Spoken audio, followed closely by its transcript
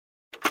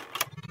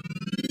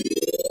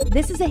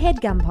This is a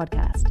HeadGum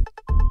podcast.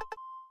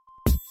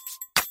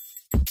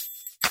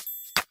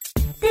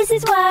 This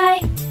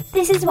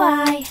is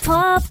why.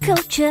 Pop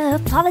culture,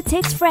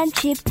 politics,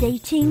 friendship,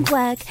 dating,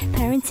 work,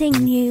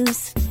 parenting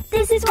news.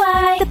 This is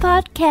why. The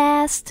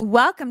podcast.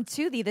 Welcome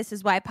to the This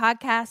Is Why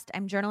podcast.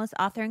 I'm journalist,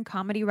 author, and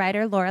comedy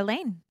writer Laura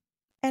Lane.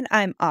 And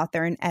I'm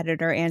author and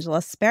editor Angela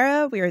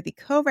Sparrow. We are the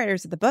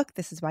co-writers of the book,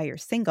 This Is Why You're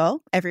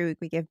Single. Every week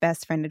we give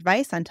best friend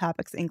advice on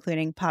topics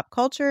including pop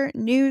culture,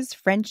 news,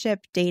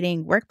 friendship,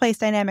 dating, workplace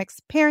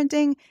dynamics,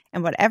 parenting,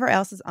 and whatever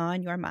else is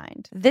on your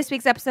mind. This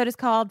week's episode is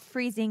called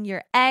Freezing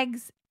Your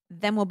Eggs.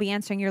 Then we'll be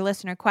answering your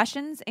listener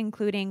questions,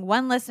 including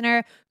one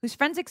listener whose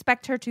friends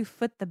expect her to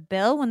foot the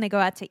bill when they go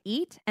out to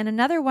eat, and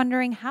another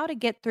wondering how to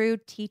get through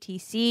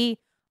TTC,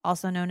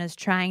 also known as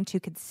trying to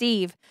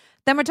conceive.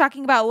 Then we're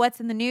talking about what's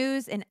in the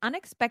news, an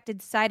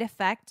unexpected side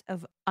effect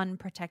of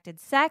unprotected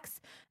sex,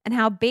 and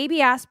how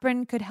baby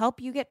aspirin could help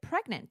you get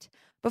pregnant.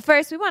 But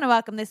first, we want to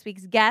welcome this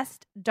week's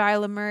guest.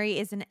 Darla Murray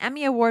is an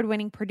Emmy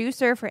Award-winning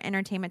producer for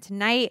Entertainment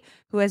Tonight,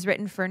 who has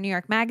written for New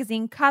York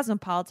Magazine,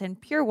 Cosmopolitan,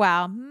 Pure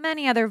Wow,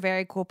 many other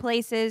very cool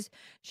places.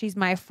 She's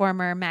my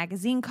former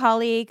magazine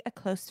colleague, a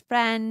close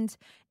friend,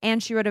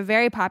 and she wrote a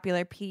very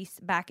popular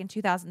piece back in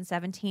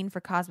 2017 for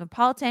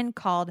Cosmopolitan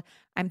called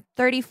I'm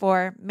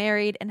 34,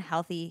 married and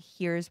healthy.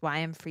 Here's why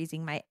I'm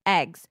freezing my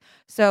eggs.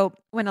 So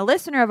when a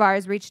listener of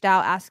ours reached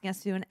out asking us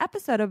to do an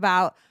episode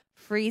about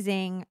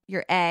freezing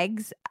your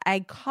eggs, I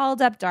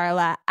called up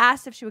Darla,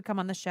 asked if she would come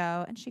on the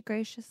show, and she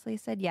graciously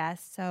said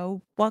yes.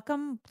 So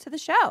welcome to the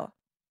show.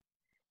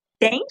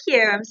 Thank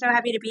you. I'm so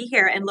happy to be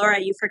here. And Laura,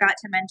 you forgot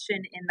to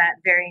mention in that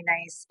very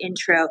nice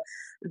intro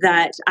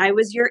that I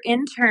was your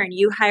intern.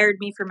 You hired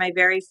me for my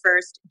very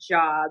first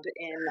job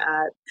in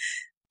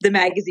the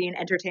magazine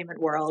entertainment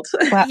world.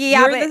 Wow.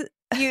 Yeah,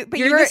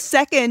 you're the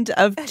second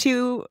of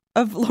two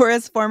of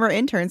Laura's former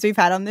interns we've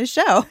had on this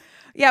show.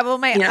 Yeah, well,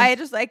 I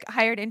just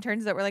hired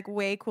interns that were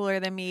way cooler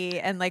than me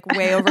and way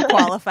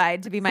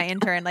overqualified to be my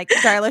intern.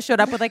 Darla showed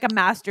up with a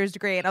master's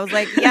degree, and I was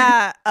like,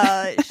 yeah,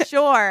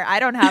 sure,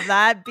 I don't have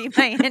that. Be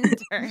my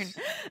intern.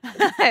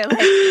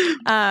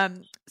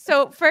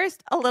 So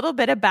first, a little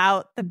bit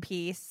about the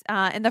piece.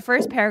 In the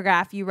first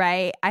paragraph, you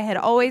write, I had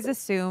always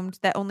assumed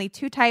that only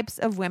two types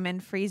of women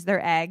freeze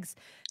their eggs: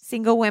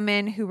 single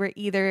women who were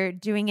either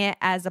doing it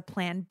as a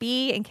plan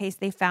B in case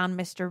they found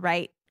Mr.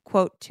 Right,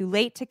 quote, too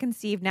late to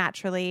conceive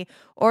naturally,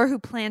 or who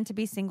plan to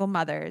be single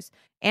mothers,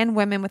 and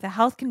women with a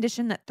health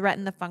condition that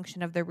threaten the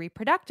function of their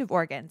reproductive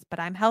organs. But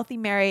I'm healthy,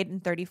 married,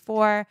 and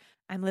 34.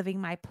 I'm living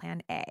my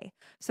plan A.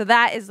 So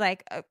that is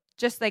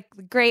just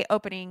great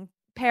opening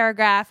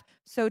paragraph.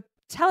 So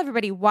tell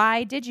everybody,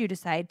 why did you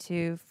decide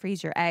to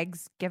freeze your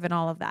eggs given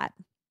all of that?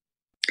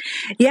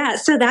 Yeah,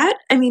 so that,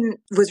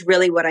 was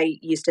really what I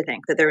used to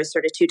think, that there was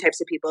sort of two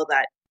types of people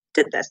that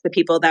did this. The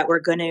people that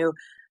were going to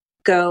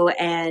go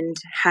and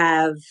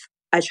have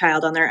a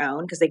child on their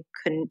own because they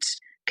couldn't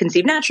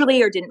conceive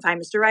naturally or didn't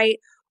find Mr. Right,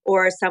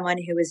 or someone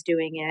who was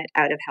doing it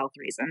out of health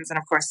reasons. And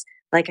of course,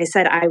 like I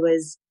said, I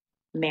was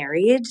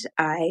married.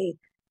 I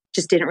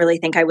just didn't really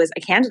think I was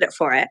a candidate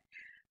for it.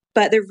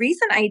 But the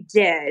reason I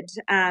did,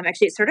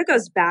 actually, it sort of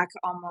goes back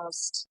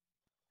almost,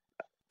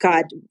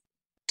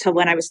 to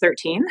when I was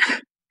 13.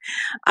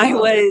 I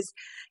was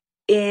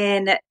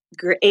in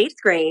 8th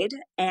grade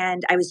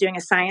and I was doing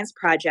a science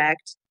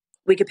project.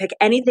 We could pick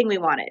anything we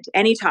wanted,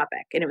 any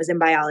topic, and it was in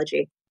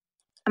biology.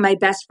 And my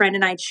best friend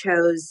and I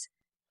chose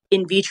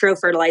in vitro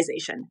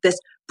fertilization, this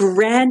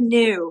brand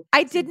new.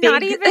 I did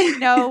not even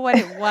know what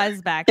it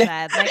was back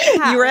then.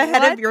 You were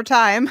ahead of your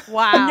time.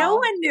 Wow. No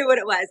one knew what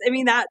it was.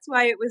 That's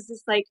why it was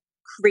this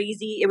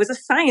crazy, it was a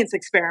science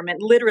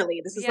experiment,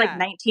 literally. This is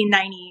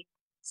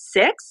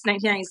 1996,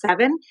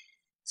 1997.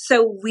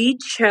 So we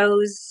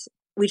chose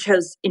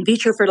in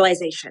vitro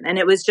fertilization, and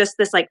it was just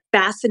this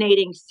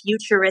fascinating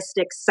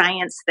futuristic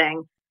science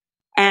thing.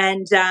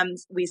 And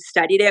we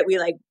studied it. We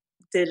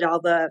did all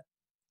the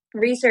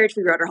research.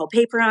 We wrote our whole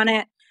paper on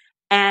it,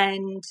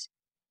 and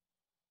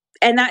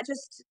that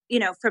just,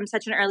 from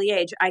such an early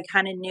age, I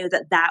kind of knew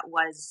that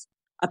was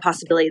a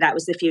possibility. That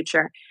was the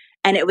future.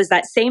 And it was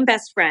that same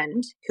best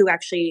friend who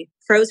actually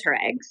froze her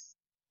eggs,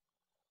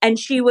 and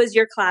she was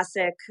your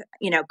classic,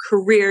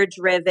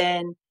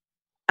 career-driven,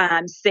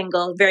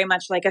 single, very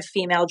much like a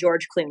female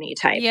George Clooney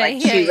type.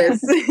 She was.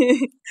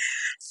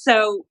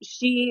 So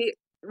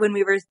when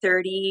we were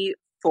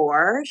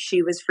 34,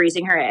 she was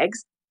freezing her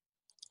eggs.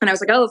 And I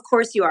was like, oh, of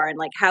course you are. And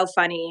how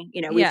funny,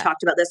 we've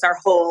talked about this our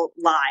whole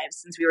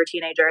lives since we were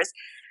teenagers.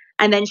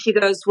 And then she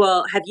goes,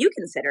 well, have you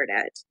considered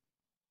it?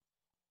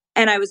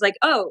 And I was like,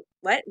 oh,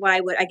 what?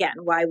 Why would I?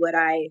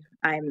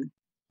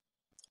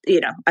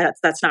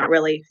 That's not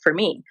really for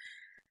me.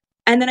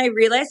 And then I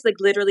realized,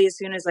 literally as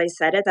soon as I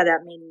said it,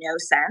 that made no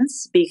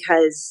sense,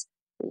 because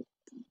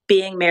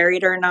being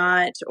married or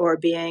not, or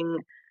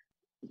being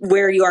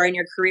where you are in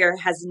your career,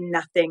 has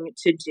nothing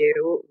to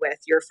do with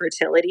your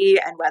fertility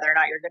and whether or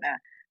not you're going to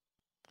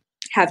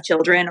have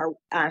children or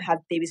have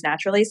babies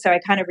naturally. So I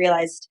kind of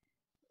realized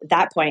at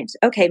that point,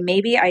 okay,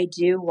 maybe I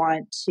do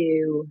want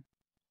to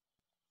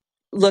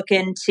look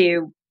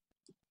into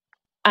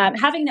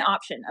having the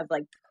option of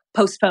like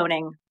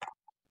postponing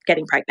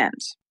getting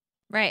pregnant.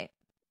 Right.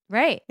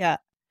 Yeah.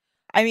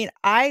 I mean,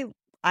 I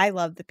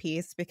love the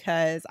piece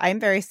because I'm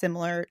very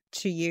similar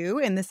to you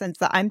in the sense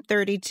that I'm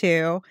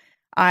 32.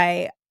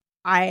 I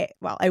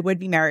would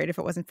be married if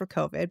it wasn't for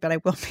COVID, but I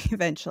will be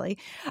eventually.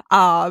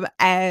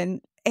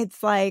 And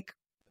it's like,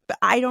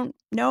 I don't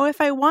know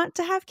if I want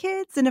to have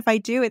kids, and if I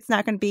do, it's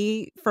not going to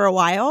be for a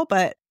while,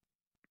 but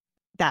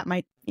that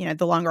might,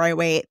 the longer I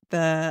wait,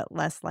 the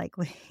less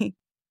likely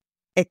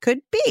it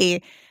could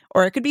be,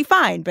 or it could be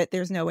fine, but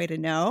there's no way to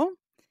know.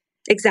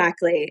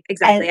 Exactly.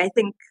 And- I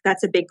think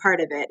that's a big part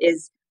of it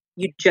is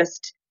you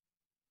just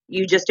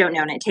don't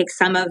know. And it takes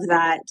some of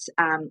that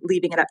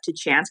leaving it up to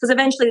chance, because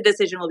eventually the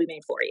decision will be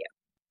made for you.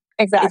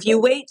 Exactly. If you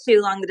wait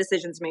too long, the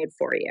decision's made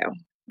for you.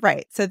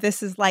 Right. So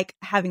this is like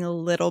having a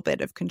little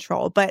bit of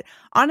control. But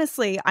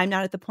honestly, I'm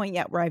not at the point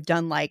yet where I've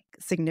done like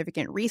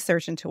significant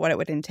research into what it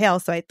would entail.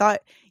 So I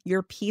thought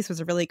your piece was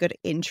a really good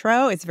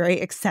intro. It's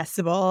very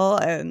accessible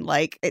and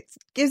like it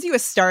gives you a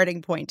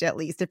starting point, at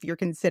least if you're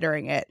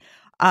considering it.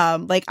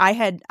 Like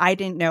I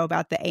didn't know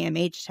about the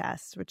AMH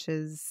test, which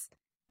is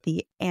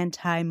the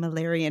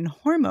anti-Müllerian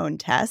hormone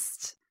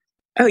test.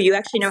 Oh, you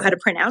actually know how to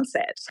pronounce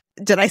it.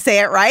 Did I say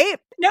it right?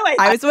 No,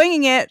 I was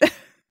winging it.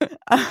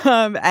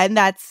 And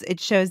it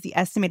shows the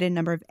estimated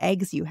number of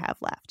eggs you have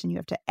left, and you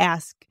have to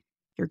ask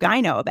your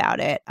gyno about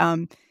it.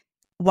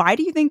 Why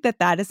do you think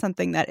that is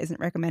something that isn't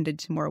recommended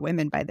to more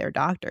women by their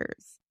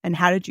doctors? And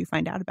how did you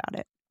find out about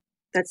it?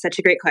 That's such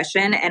a great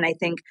question. And I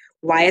think,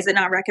 why is it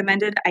not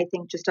recommended? I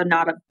think just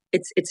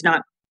it's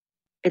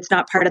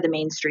not part of the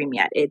mainstream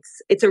yet.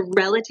 It's a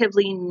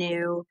relatively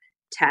new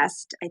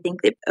test. I think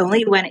it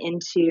only went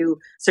into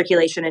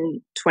circulation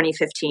in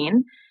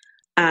 2015.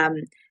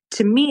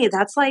 To me,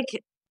 that's like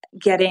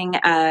getting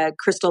a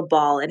crystal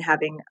ball and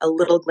having a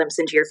little glimpse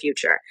into your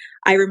future.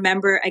 I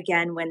remember,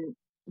 again, when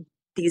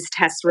these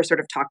tests were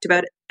sort of talked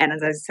about, and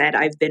as I said,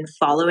 I've been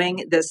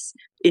following this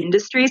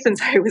industry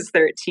since I was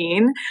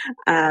 13.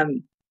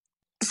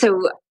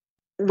 So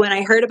when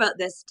I heard about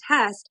this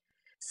test,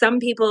 some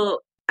people,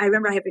 I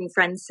remember having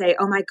friends say,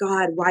 "Oh my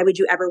God, why would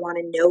you ever want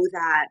to know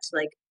that?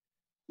 Like,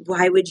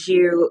 why would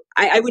you?"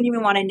 I wouldn't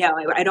even want to know.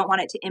 I don't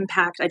want it to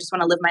impact. I just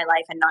want to live my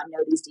life and not know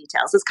these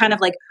details. It's kind of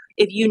like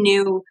if you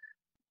knew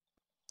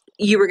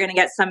you were going to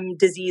get some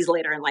disease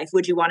later in life,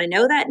 would you want to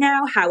know that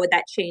now? How would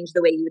that change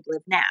the way you would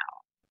live now?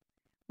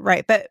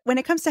 Right. But when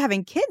it comes to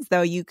having kids,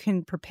 though, you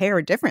can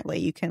prepare differently.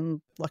 You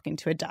can look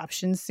into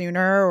adoption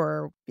sooner,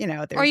 or,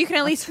 or you can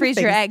at least freeze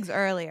your eggs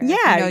earlier.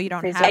 Yeah. You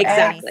don't have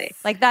exactly. any.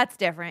 Like, that's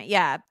different.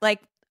 Yeah.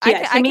 Like,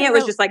 to me, it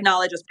was just like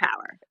knowledge is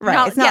power.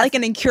 Right. It's not like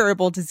an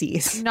incurable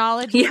disease.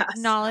 Knowledge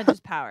is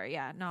power.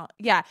 Yeah. No.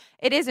 Yeah.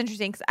 It is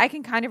interesting because I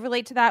can kind of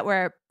relate to that,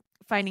 where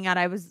finding out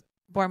I was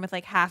born with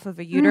like half of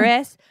a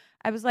uterus,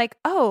 I was like,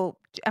 oh,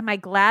 am I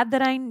glad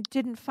that I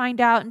didn't find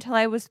out until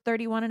I was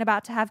 31 and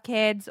about to have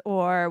kids,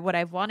 or would I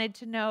have wanted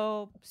to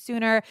know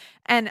sooner?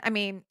 And I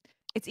mean,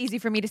 it's easy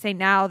for me to say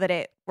now that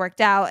it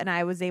worked out and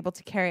I was able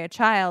to carry a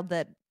child,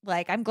 that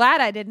like, I'm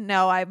glad I didn't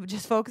know. I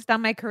just focused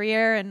on my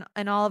career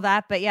and all of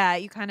that. But yeah,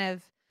 you kind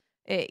of,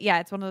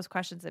 it's one of those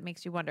questions that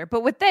makes you wonder.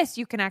 But with this,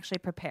 you can actually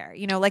prepare.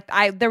 Like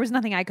there was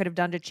nothing I could have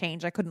done to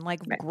change. I couldn't like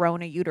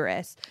grown a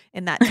uterus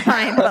in that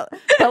time. but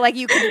like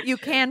you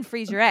can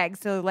freeze your eggs.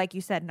 So like you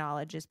said,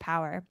 knowledge is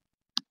power.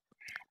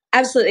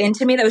 Absolutely. And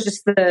to me, that was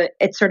just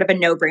it's sort of a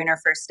no-brainer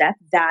first step.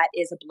 That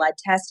is a blood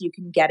test. You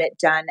can get it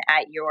done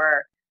at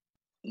your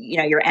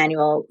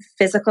annual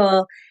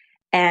physical.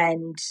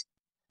 And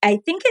I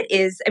think it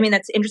is,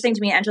 that's interesting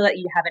to me, Angela, that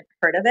you haven't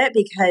heard of it,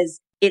 because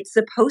it's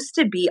supposed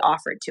to be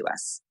offered to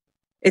us.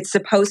 It's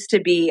supposed to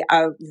be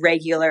a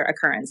regular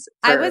occurrance.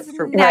 I was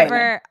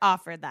never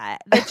offered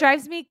that. That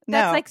drives me.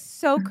 That's like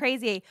so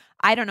crazy.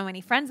 I don't know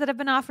any friends that have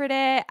been offered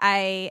it.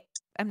 I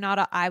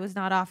was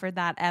not offered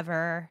that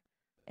ever.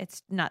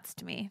 It's nuts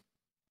to me.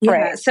 Yeah.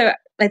 Right. So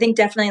I think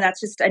definitely that's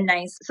just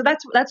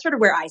that's sort of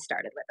where I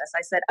started with this.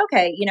 I said,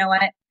 okay, you know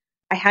what?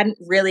 I hadn't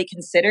really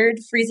considered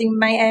freezing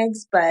my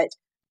eggs, but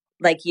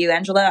like you,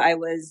 Angela, I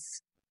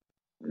was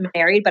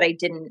married, but I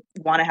didn't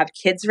want to have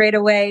kids right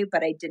away,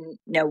 but I didn't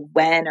know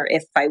when or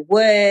if I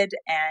would.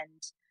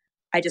 And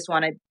I just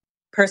wanted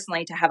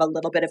personally to have a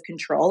little bit of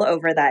control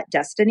over that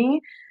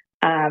destiny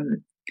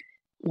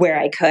where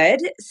I could.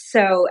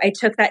 So I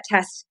took that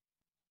test.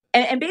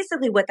 And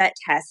basically what that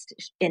test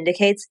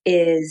indicates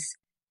is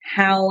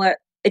how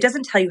it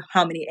doesn't tell you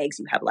how many eggs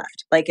you have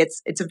left. Like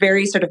it's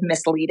very sort of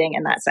misleading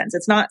in that sense.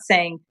 It's not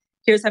saying,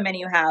 here's how many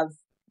you have.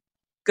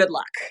 Good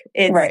luck.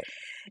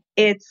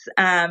 It's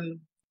a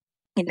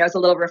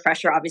little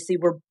refresher. Obviously,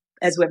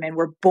 as women,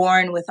 we're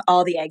born with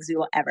all the eggs we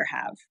will ever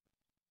have.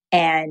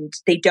 And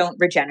they don't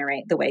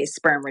regenerate the way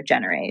sperm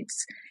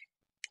regenerates.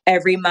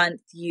 Every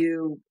month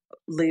you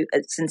lose,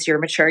 since you're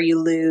mature, you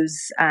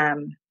lose, I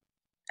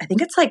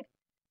think it's like,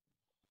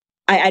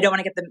 I don't want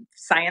to get the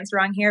science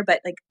wrong here,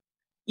 but like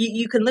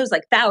you can lose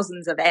like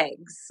thousands of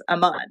eggs a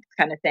month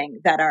kind of thing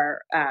that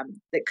are,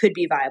 that could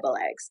be viable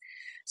eggs.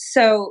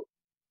 So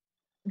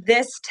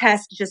this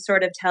test just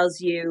sort of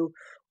tells you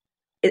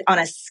on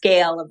a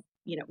scale of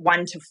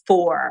 1 to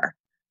 4,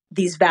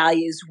 these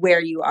values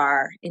where you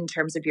are in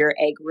terms of your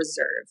egg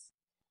reserve.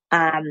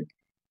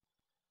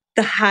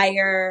 The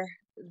higher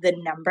the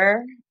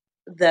number,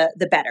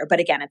 the better. But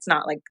again, it's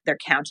not like they're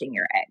counting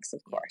your eggs,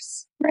 of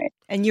course. Right.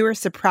 And you were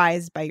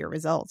surprised by your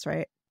results,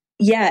 right?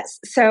 Yes.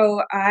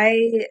 So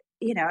I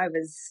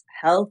was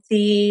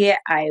healthy.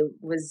 I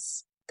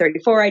was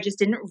 34. I just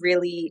didn't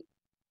really,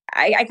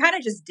 I kind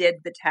of just did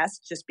the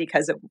test just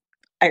because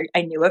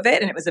I knew of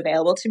it and it was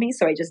available to me.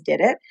 So I just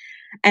did it.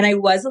 And I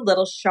was a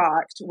little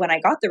shocked when I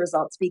got the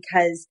results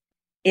because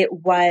it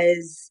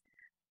was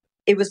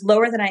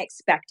lower than I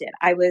expected.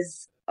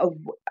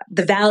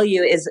 The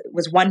value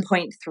was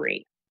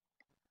 1.3.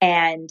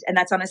 And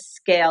that's on a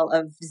scale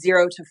of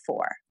 0 to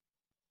 4.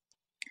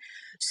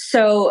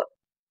 So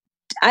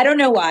I don't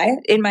know why.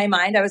 In my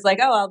mind, I was like,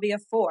 oh, I'll be a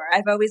 4.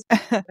 I've always been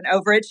an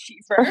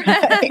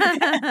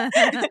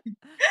overachiever.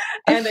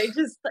 And I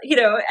just,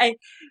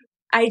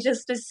 I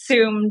just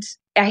assumed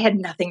I had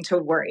nothing to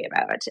worry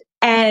about.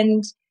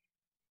 And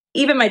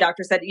even my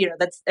doctor said,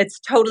 it's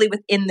totally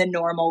within the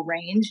normal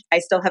range. I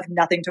still have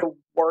nothing to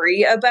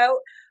worry about.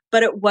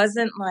 But it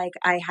wasn't like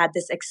I had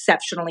this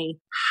exceptionally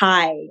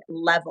high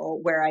level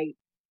where I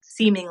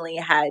seemingly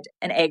had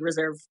an egg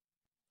reserve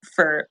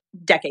for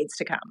decades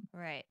to come.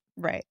 Right.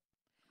 Right.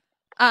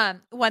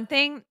 One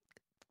thing,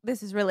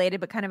 this is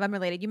related but kind of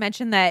unrelated. You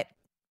mentioned that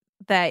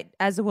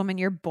as a woman,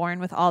 you're born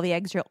with all the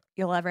eggs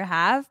you'll ever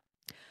have.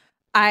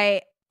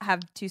 I have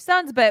 2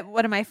 sons, but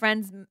one of my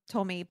friends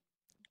told me,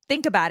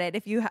 think about it.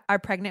 If you are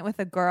pregnant with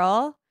a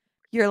girl,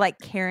 you're like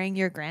carrying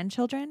your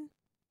grandchildren.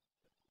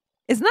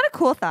 Isn't that a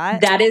cool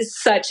thought? That is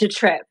such a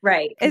trip,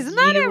 right? Isn't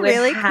that a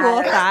really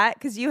cool thought?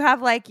 Because you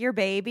have like your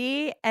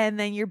baby and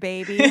then your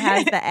baby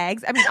has the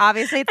eggs. I mean,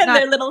 obviously it's and not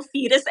their little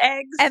fetus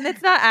eggs. And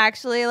it's not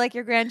actually like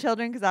your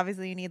grandchildren because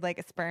obviously you need like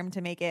a sperm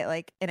to make it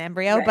like an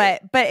embryo. Right.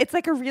 But it's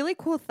like a really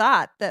cool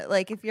thought that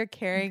like if you're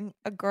carrying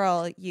a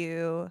girl,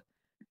 you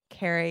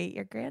carry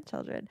your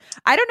grandchildren.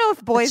 I don't know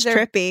if boys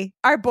are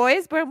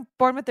boys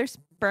born with their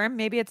sperm.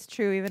 Maybe it's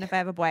true even if I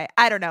have a boy.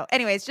 I don't know.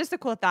 Anyways, just a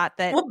cool thought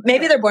that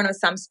maybe they're born with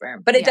some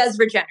sperm, but it does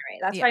regenerate.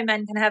 That's why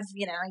men can have,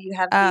 you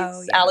have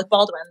these Alec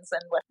Baldwins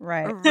and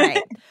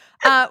right.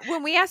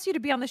 When we asked you to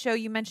be on the show,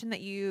 you mentioned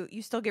that you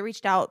still get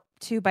reached out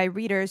to by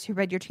readers who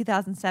read your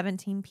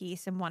 2017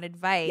 piece and want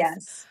advice.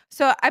 Yes.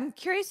 So I'm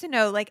curious to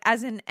know, like,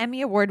 as an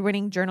Emmy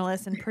award-winning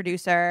journalist and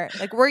producer,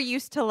 like we're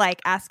used to like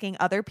asking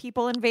other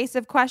people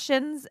invasive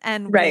questions,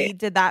 and we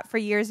did that for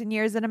years and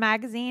years in a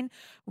magazine.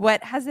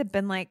 What has it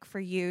been like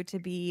for you to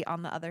be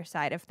on the other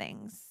side of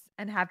things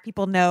and have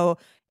people know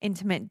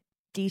intimate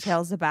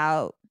details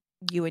about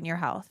you and your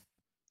health?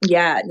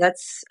 Yeah,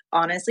 that's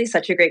honestly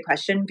such a great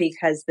question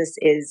because this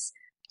is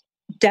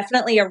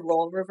definitely a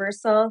role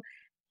reversal.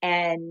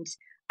 And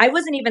I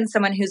wasn't even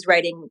someone who's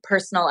writing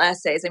personal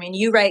essays. I mean,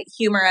 you write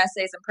humor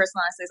essays and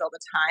personal essays all the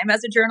time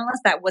as a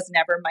journalist. That was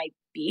never my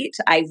beat.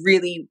 I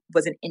really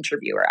was an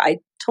interviewer. I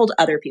told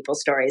other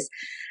people's stories.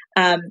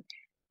 And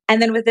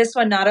then with this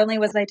one, not only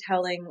was I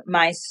telling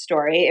my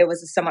story, it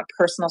was a somewhat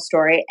personal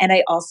story. And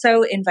I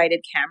also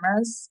invited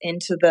cameras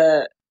into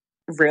the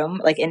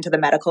room, like into the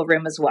medical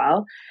room as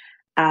well.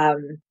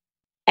 And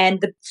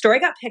the story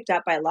got picked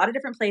up by a lot of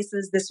different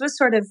places. This was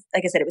sort of,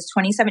 like I said, it was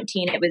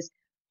 2017. It was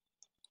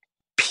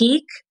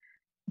peak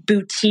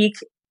boutique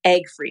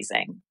egg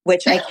freezing,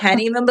 which I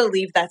can't even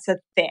believe that's a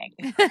thing.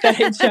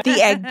 The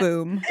egg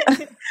boom.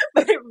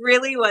 But it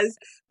really was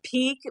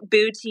peak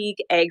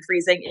boutique egg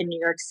freezing in New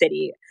York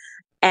City.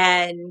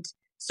 And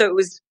so it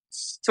was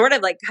sort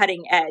of like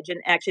cutting edge.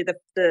 And actually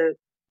the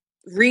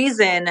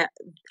reason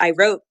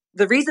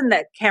the reason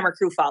that camera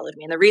crew followed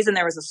me and the reason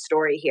there was a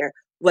story here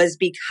was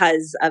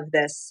because of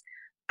this.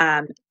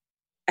 I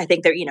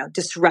think they're,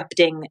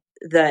 disrupting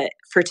the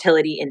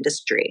fertility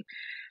industry.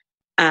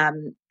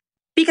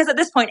 Because at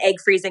this point, egg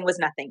freezing was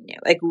nothing new.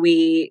 Like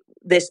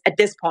at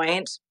this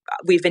point,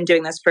 we've been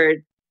doing this for,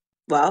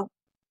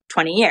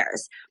 20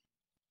 years.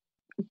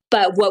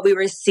 But what we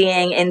were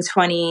seeing in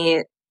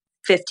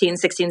 2015,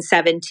 16,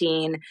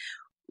 17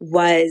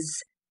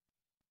 was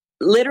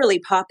literally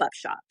pop-up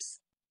shops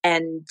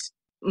and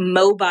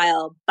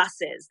mobile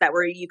buses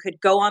you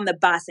could go on the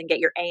bus and get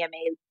your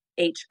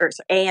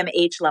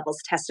AMH levels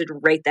tested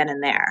right then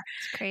and there.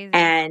 It's crazy.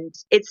 And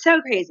it's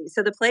so crazy.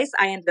 So the place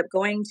I ended up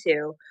going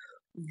to,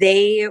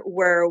 they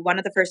were one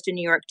of the first in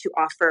New York to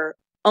offer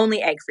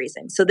only egg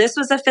freezing. So this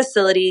was a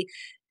facility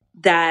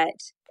that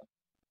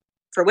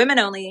for women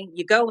only,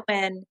 you go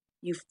in,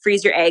 you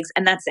freeze your eggs,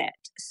 and that's it.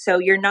 So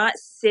you're not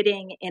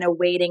sitting in a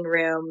waiting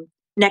room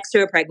next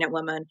to a pregnant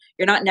woman.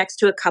 You're not next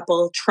to a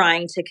couple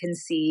trying to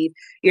conceive.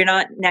 You're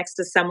not next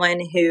to someone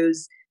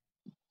who's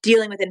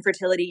dealing with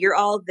infertility. You're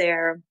all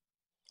there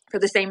for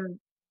the same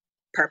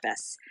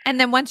purpose. And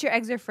then once your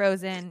eggs are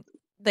frozen,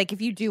 like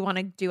if you do want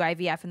to do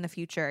IVF in the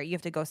future, you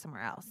have to go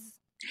somewhere else.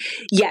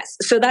 Yes.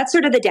 So that's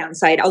sort of the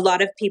downside. A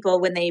lot of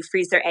people, when they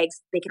freeze their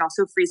eggs, they can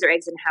also freeze their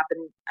eggs and have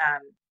them,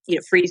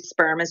 freeze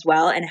sperm as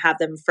well and have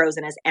them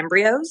frozen as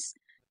embryos.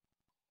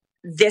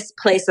 This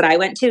place that I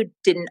went to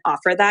didn't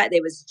offer that.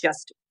 It was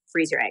just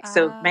freeze your eggs.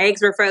 So my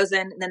eggs were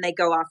frozen, and then they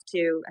go off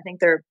to, I think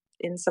they're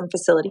in some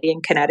facility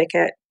in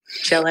Connecticut,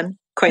 chilling,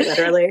 quite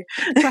literally.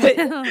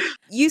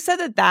 You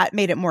said that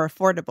made it more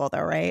affordable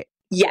though, right?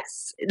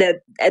 Yes.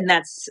 And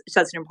that's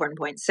such an important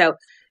point. So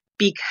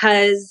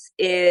because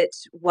it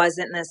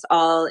wasn't this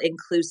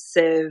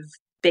all-inclusive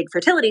big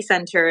fertility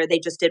center, they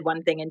just did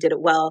one thing and did it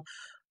well.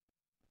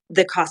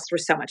 The costs were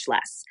so much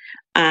less.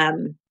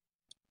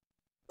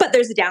 But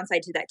there's a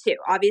downside to that too.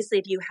 Obviously,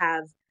 if you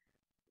have,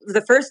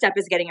 the first step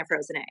is getting a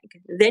frozen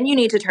egg. Then you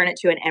need to turn it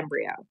to an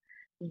embryo.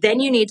 Then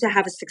you need to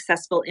have a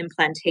successful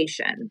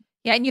implantation.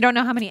 Yeah, and you don't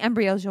know how many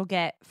embryos you'll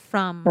get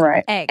from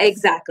eggs.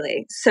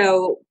 Exactly.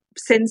 So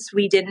since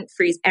we didn't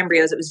freeze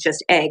embryos, it was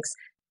just eggs.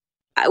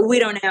 We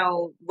don't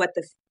know what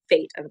the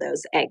fate of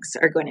those eggs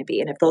are going to be,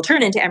 and if they'll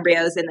turn into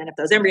embryos, and then if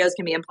those embryos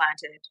can be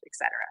implanted, et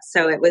cetera.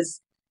 So it was,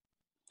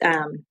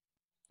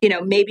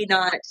 maybe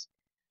not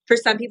for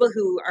some people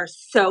who are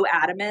so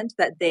adamant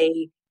that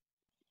they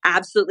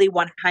absolutely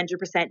 100%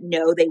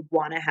 know they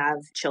want to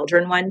have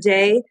children one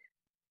day.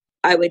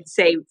 I would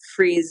say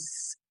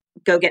freeze,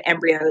 go get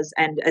embryos,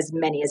 and as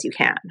many as you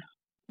can.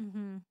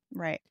 Mm-hmm.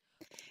 Right.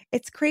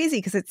 It's crazy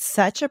because it's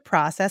such a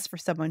process for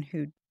someone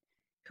who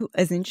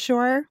isn't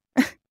sure.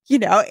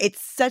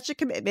 It's such a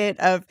commitment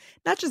of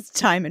not just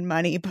time and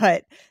money,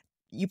 but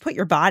you put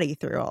your body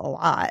through a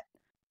lot.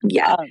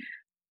 Yeah.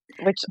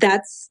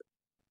 That's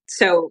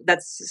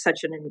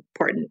such an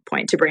important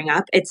point to bring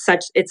up. It's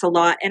a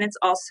lot, and it's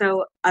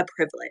also a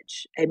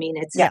privilege. I mean,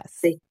 it's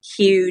a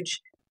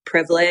huge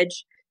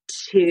privilege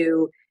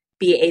to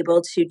be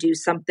able to do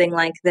something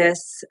like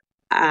this,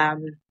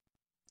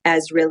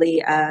 as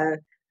really,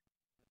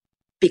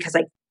 because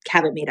I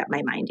haven't made up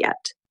my mind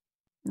yet.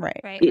 Right.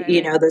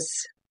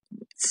 This,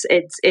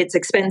 it's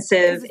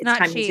expensive, it's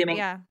time consuming,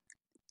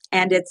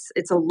 and it's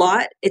a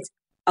lot. It's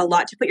a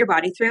lot to put your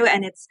body through,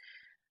 and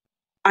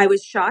I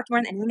was shocked more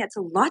than anything. It's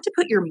a lot to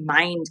put your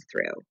mind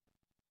through.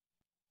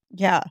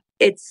 Yeah.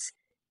 It's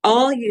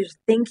all you're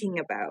thinking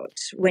about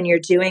when you're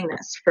doing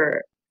this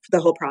for the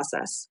whole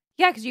process.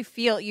 Yeah, because you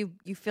feel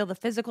the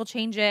physical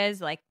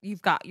changes, like you're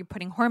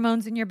putting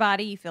hormones in your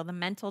body. You feel the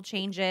mental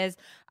changes.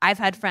 I've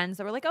had friends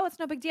that were like, "Oh, it's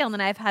no big deal," and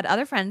then I've had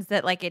other friends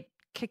that like it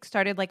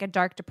kickstarted like a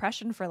dark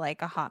depression for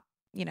like a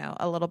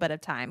little bit of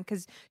time,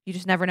 because you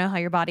just never know how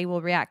your body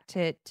will react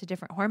to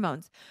different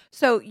hormones.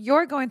 So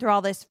you're going through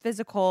all this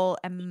physical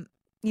and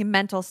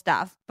mental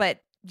stuff,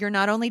 but you're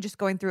not only just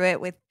going through it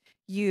with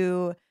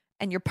you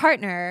and your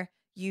partner.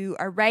 You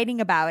are writing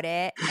about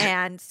it,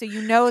 and so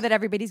that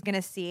everybody's going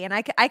to see. And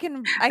I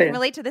can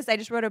relate to this. I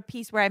just wrote a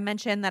piece where I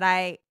mentioned that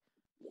I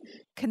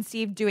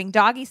conceived doing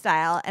doggy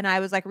style, and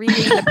I was like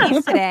rereading the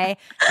piece today,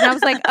 and I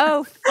was like,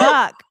 oh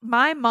fuck,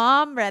 my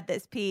mom read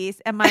this piece,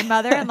 and my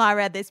mother-in-law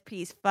read this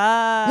piece. Fuck.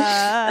 And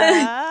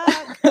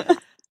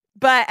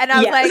I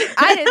was like,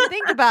 I didn't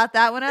think about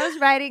that when I was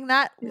writing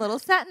that little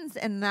sentence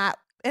in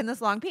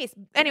this long piece.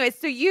 Anyway,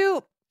 so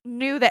you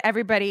knew that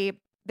everybody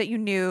that you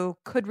knew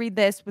could read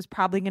this was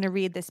probably going to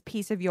read this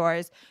piece of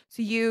yours.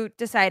 So you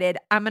decided,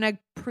 I'm going to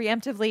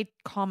preemptively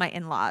call my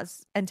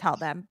in-laws and tell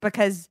them,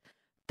 because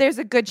there's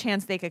a good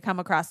chance they could come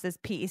across this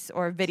piece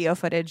or video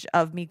footage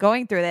of me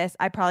going through this.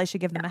 I probably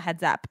should give them a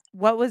heads up.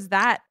 What was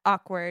that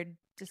awkward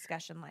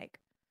discussion like?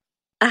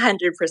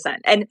 100%.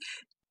 And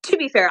to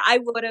be fair, I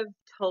would have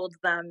told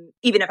them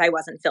even if I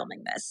wasn't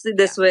filming this.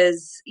 This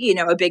was,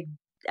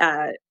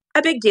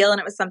 a big deal, and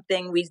it was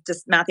something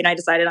Matthew and I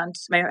decided on.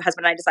 My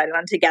husband and I decided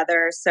on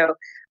together. So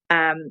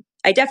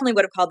I definitely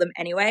would have called them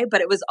anyway.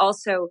 But it was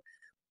also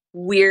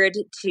weird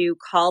to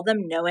call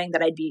them knowing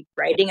that I'd be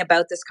writing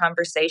about this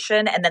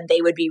conversation, and then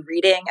they would be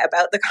reading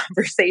about the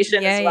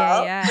conversation as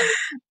well.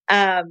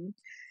 Yeah.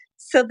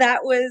 So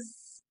that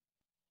was,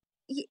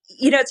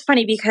 it's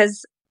funny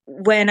because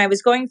when I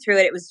was going through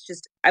it, it was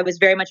just, I was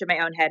very much in my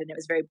own head, and it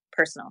was very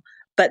personal.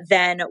 But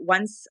then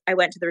once I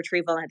went to the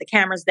retrieval and had the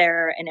cameras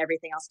there and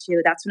everything else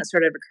too, that's when it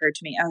sort of occurred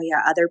to me, oh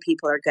yeah, other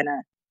people are going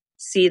to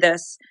see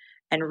this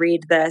and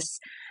read this.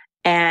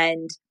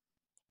 And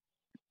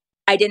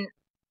I didn't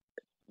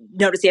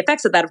notice the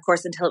effects of that, of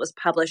course, until it was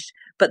published.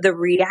 But the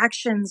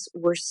reactions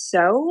were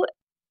so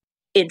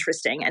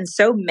interesting and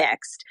so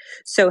mixed.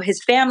 So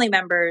his family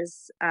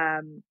members,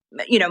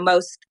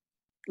 most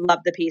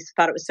loved the piece,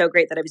 thought it was so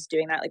great that I was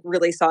doing that, like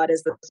really saw it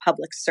as the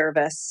public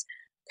service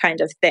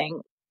kind of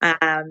thing.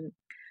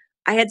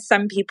 I had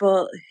some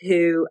people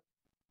who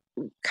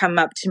come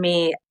up to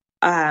me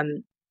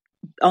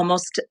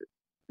almost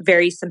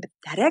very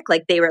sympathetic.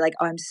 Like they were like,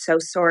 oh, I'm so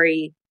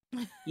sorry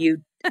you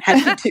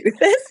had to do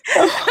this.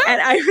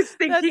 And I was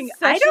thinking,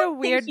 I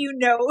don't think you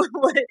know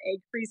what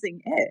egg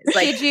freezing is.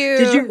 Like,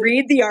 did you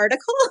read the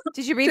article?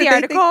 Did you read the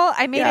article?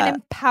 I made an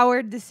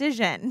empowered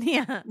decision.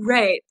 Yeah.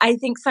 Right. I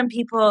think some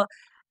people,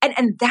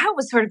 and that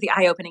was sort of the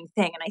eye-opening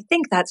thing. And I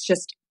think that's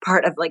just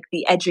part of like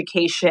the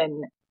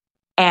education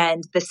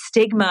and the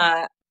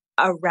stigma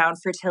around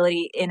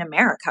fertility in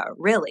America,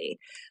 really.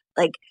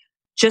 Like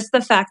just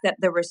the fact that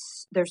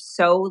there's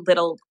so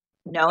little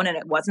known and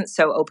it wasn't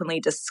so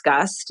openly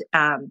discussed.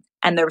 And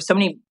there were so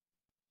many,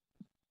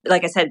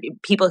 like I said,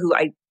 people who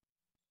I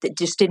that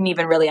just didn't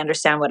even really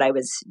understand what I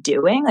was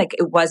doing. Like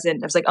it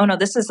wasn't, I was like, oh no,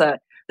 this is a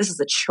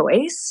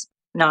choice,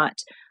 not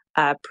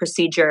a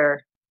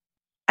procedure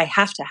I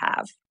have to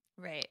have.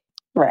 Right.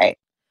 Right.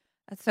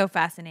 That's so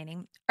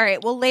fascinating. All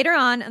right. Well, later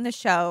on in the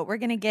show, we're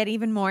going to get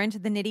even more into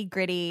the nitty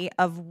gritty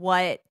of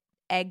what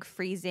egg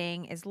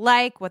freezing is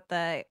like, what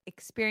the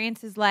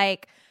experience is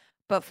like.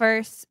 But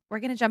first, we're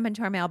going to jump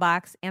into our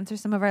mailbox, answer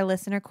some of our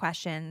listener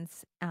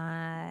questions,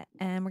 and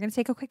we're going to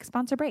take a quick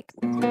sponsor break.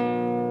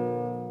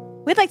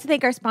 We'd like to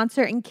thank our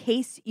sponsor in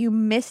case you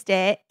missed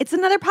it. It's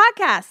another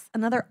podcast,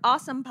 another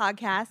awesome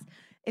podcast.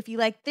 If you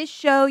like this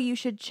show, you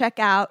should check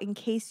out In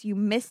Case You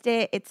Missed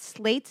It. It's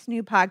Slate's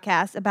new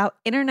podcast about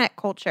internet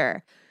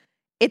culture.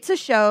 It's a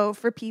show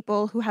for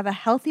people who have a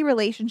healthy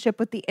relationship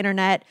with the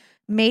internet,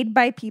 made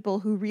by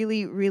people who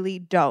really, really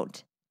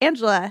don't.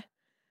 Angela,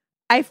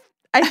 I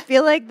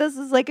feel like this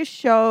is like a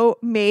show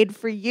made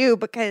for you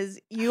because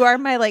you are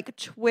my like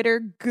Twitter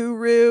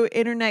guru,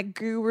 internet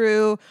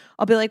guru.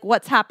 I'll be like,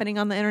 what's happening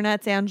on the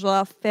internet,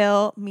 Angela?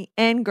 Fill me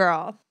in,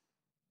 girl.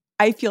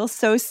 I feel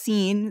so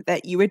seen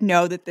that you would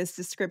know that this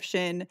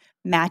description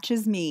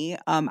matches me.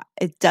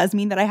 It does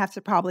mean that I have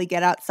to probably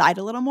get outside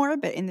a little more,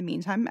 but in the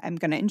meantime, I'm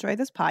going to enjoy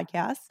this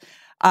podcast.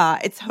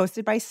 It's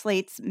hosted by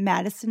Slate's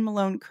Madison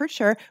Malone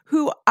Kircher,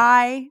 who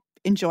I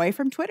enjoy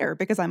from Twitter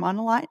because I'm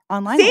online a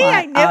lot. See,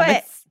 I knew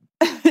it.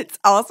 It's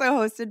also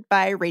hosted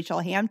by Rachel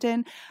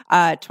Hampton.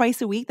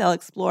 Twice a week, they'll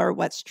explore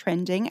what's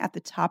trending at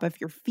the top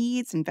of your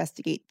feeds,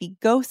 investigate the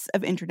ghosts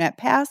of internet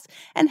past,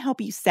 and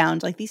help you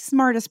sound like the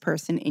smartest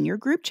person in your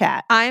group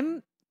chat.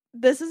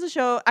 This is a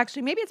show,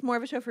 actually, maybe it's more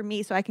of a show for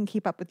me so I can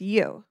keep up with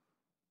you.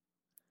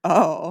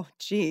 Oh,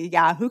 gee.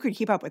 Yeah, who could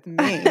keep up with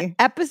me?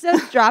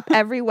 Episodes drop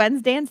every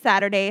Wednesday and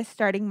Saturday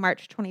starting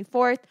March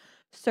 24th.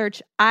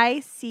 Search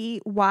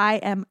ICYMI,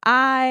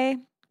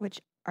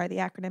 which are the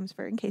acronyms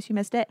for In Case You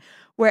Missed It.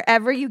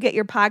 Wherever you get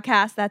your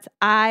podcast, that's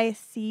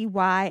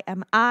ICYMI,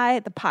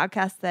 the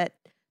podcast that's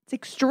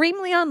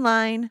extremely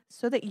online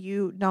so that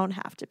you don't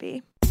have to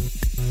be.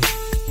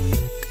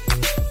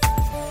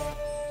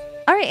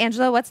 All right,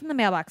 Angela, what's in the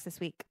mailbox this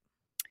week?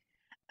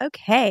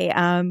 Okay.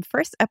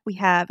 First up, we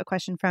have a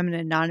question from an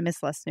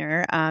anonymous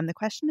listener. The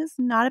question is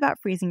not about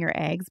freezing your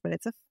eggs, but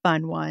it's a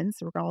fun one.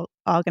 So we're all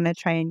going to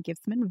try and give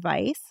some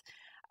advice.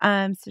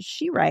 So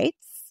she writes,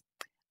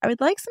 I would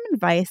like some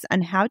advice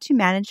on how to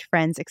manage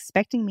friends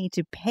expecting me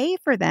to pay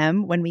for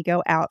them when we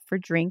go out for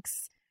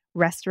drinks,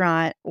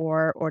 restaurant,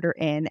 or order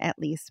in, at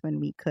least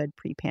when we could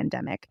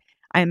pre-pandemic.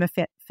 I am a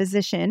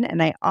physician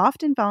and I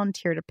often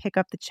volunteer to pick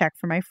up the check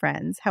for my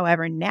friends.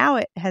 However, now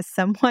it has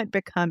somewhat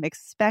become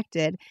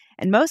expected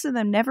and most of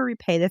them never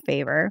repay the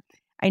favor.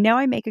 I know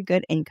I make a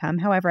good income.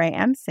 However, I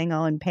am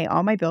single and pay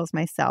all my bills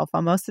myself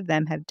while most of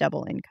them have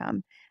double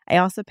income. I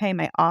also pay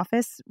my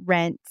office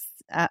rent,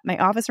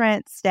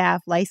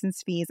 staff,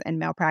 license fees, and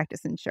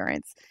malpractice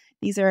insurance.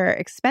 These are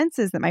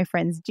expenses that my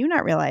friends do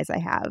not realize I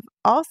have.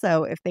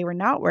 Also, if they were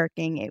not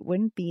working, it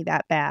wouldn't be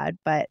that bad,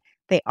 but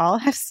they all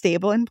have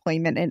stable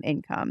employment and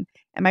income.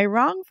 Am I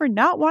wrong for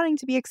not wanting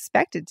to be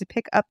expected to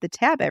pick up the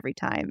tab every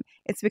time?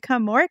 It's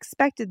become more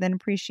expected than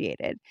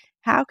appreciated.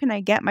 How can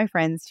I get my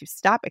friends to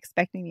stop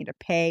expecting me to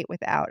pay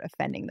without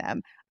offending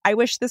them? I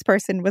wish this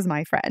person was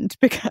my friend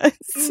because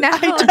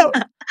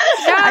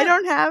I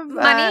don't have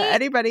money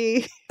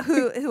anybody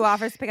who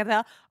offers to pick up the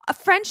bill. A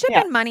friendship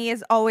and money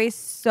is always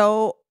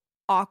so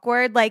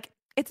awkward. Like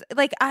it's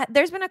like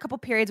there's been a couple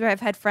periods where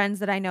I've had friends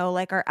that I know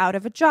like are out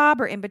of a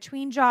job or in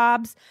between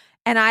jobs,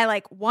 and I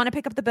like want to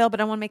pick up the bill, but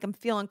I want to make them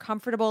feel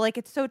uncomfortable. Like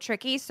it's so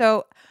tricky.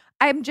 So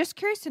I'm just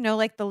curious to know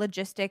like the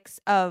logistics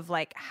of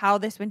like how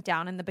this went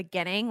down in the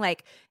beginning.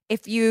 Like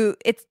if you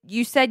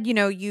said, you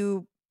know,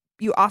 you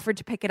offered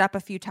to pick it up a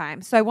few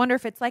times. So I wonder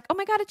if it's like, oh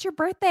my God, it's your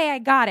birthday. I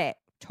got it.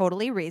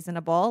 Totally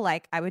reasonable.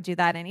 Like I would do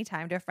that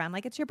anytime to a friend.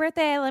 Like, it's your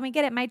birthday. Let me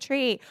get it, my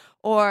treat.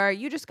 Or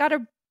you just got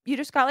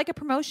like a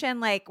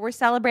promotion. Like we're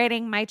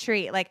celebrating my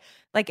treat. Like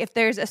if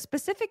there's a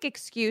specific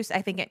excuse,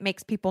 I think it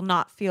makes people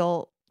not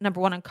feel, number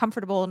one,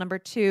 uncomfortable. Number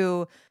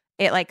two,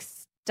 it like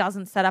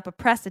doesn't set up a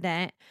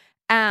precedent.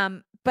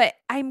 But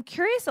I'm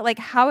curious at like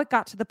how it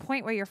got to the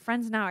point where your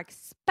friends now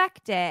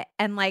expect it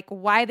and like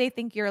why they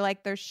think you're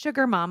like their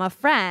sugar mama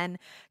friend.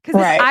 Cause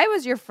if I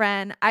was your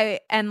friend, I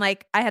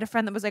had a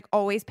friend that was like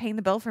always paying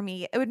the bill for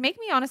me, it would make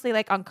me honestly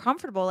like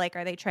uncomfortable. Like,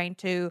 are they trying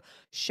to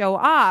show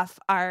off?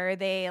 Are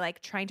they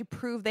like trying to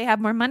prove they have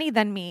more money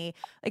than me?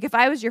 Like if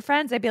I was your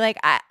friends, I'd be like,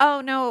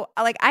 oh no,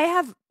 like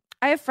I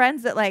have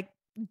friends that like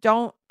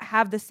don't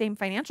have the same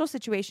financial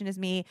situation as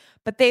me,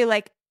 but they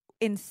like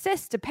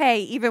insist to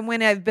pay even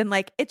when I've been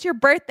like, it's your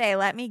birthday,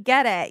 let me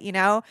get it, you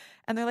know?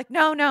 And they're like,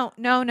 no,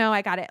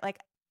 I got it. Like,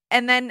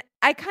 and then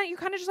you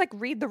kind of just like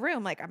read the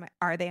room. Like,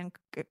 are they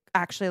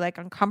actually like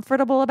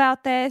uncomfortable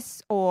about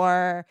this?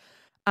 Or,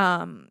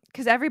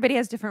 cause everybody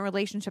has different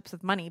relationships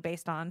with money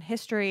based on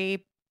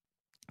history,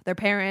 their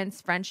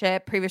parents,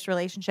 friendship, previous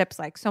relationships,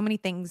 like so many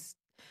things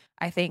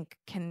I think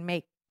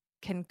can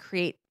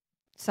create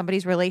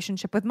somebody's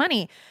relationship with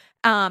money.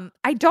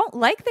 I don't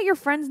like that your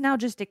friends now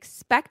just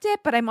expect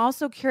it, but I'm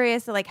also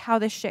curious like how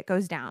this shit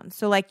goes down.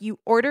 So like you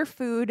order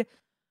food,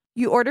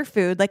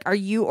 like are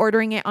you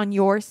ordering it on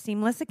your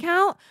Seamless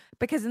account?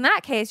 Because in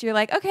that case, you're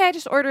like, okay, I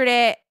just ordered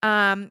it.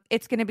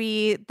 It's going to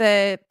be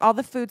all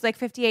the food's like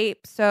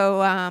 58.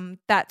 So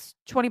that's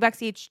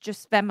 $20 each.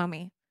 Just Venmo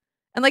me.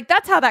 And like,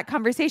 that's how that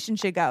conversation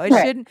should go. It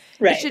shouldn't,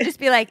 it should just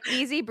be like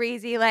easy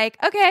breezy. Like,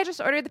 okay, I just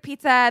ordered the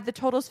pizza. The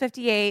total's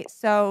 58.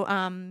 So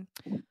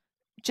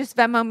just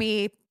Venmo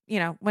me,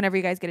 whenever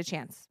you guys get a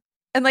chance.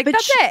 And like,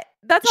 that's it.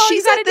 That's all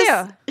you got to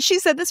do. She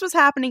said this was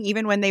happening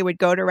even when they would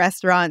go to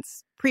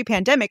restaurants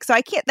pre-pandemic. So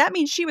that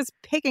means she was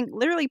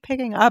literally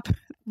picking up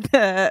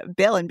the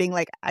bill and being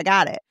like, I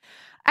got it.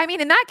 I mean,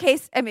 in that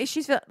case,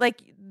 she's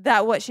like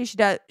that. What she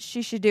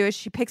should do is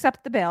she picks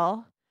up the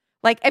bill.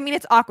 Like, I mean,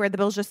 it's awkward. The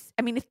bill's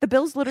if the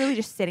bill's literally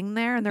just sitting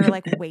there and they're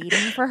like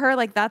waiting for her,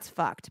 like that's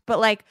fucked. But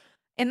like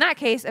in that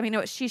case, I mean,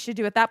 what she should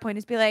do at that point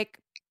is be like,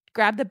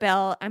 grab the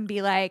bill and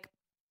be like,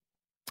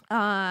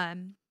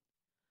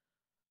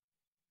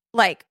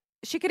 like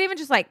she could even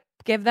just like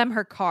give them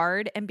her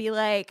card and be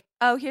like,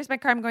 oh, here's my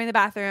card. I'm going to the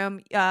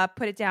bathroom.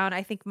 Put it down.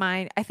 I think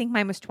mine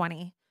was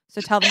 20.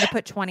 So tell them to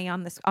put 20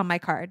 on my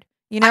card.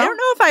 I don't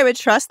know if I would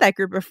trust that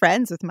group of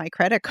friends with my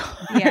credit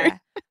card. Yeah.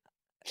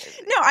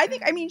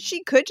 No,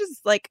 she could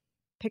just like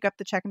pick up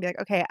the check and be like,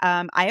 okay,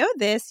 I owe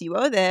this, you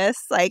owe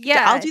this. Like,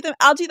 yeah,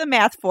 I'll do the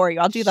math for you.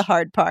 I'll do the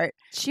hard part.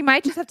 She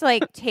might just have to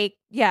like take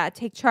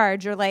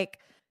charge or like,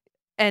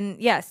 and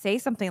say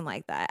something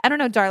like that. I don't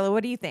know, Darla,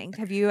 what do you think?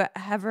 Have you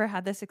ever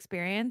had this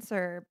experience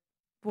or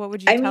what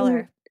would you tell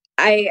her?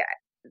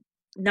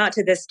 Not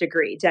to this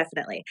degree,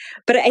 definitely.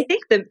 But I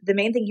think the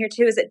main thing here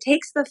too is it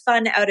takes the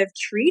fun out of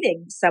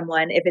treating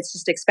someone if it's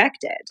just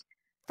expected.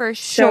 For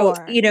sure.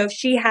 So, if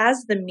she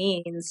has the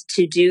means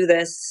to do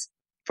this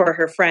for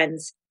her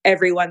friends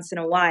every once in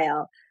a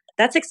while,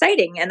 that's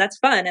exciting and that's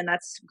fun and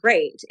that's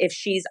great if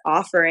she's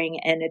offering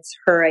and it's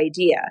her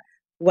idea.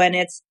 When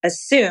it's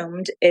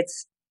assumed,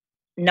 it's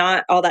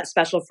not all that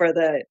special for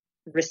the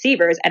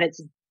receivers and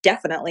it's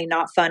definitely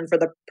not fun for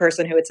the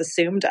person who it's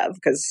assumed of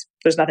because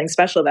there's nothing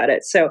special about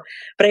it. So,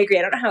 but I agree.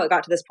 I don't know how it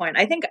got to this point.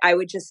 I think I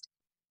would just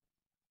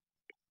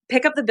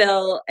pick up the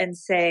bill and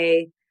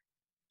say,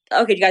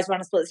 okay, do you guys want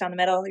to split this down the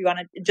middle? You want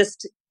to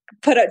just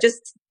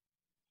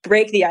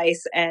break the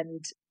ice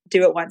and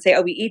do it once. Say,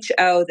 oh, we each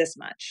owe this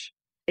much.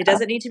 It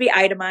doesn't need to be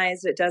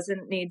itemized. It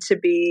doesn't need to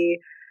be,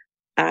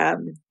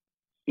 tons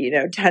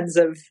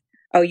of,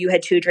 oh, you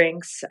had 2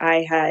 drinks.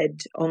 I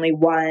had only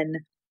 1.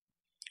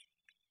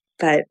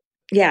 But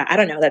yeah, I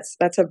don't know.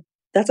 That's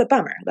a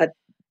bummer.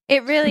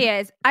 It really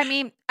is. I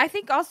mean, I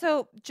think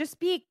also just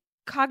be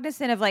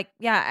cognizant of like,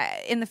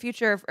 in the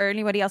future or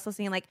anybody else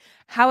listening, like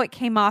how it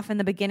came off in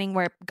the beginning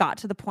where it got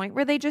to the point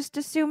where they just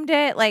assumed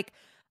it. Like,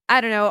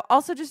 I don't know.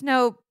 Also just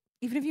know,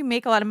 even if you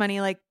make a lot of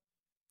money, like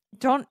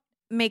don't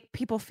make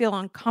people feel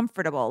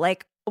uncomfortable.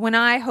 Like when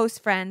I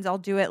host friends, I'll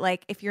do it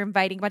like if you're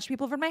inviting a bunch of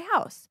people over to my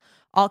house,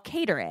 I'll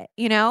cater it,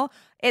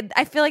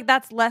 I feel like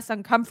that's less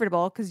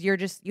uncomfortable because you're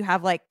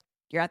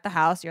at the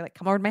house, you're like,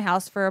 come over to my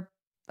house for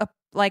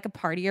a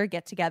party or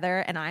get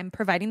together and I'm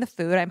providing the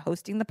food, I'm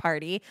hosting the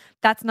party.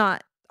 That's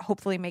not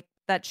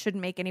that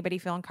shouldn't make anybody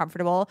feel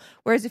uncomfortable.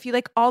 Whereas if you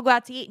like all go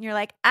out to eat and you're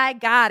like, I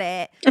got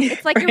it.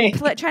 It's like right.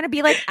 You're trying to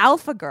be like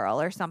alpha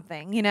girl or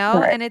something,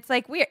 Right. And it's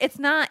like weird.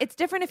 It's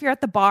different if you're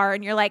at the bar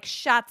and you're like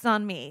shots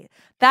on me.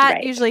 That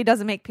right. Usually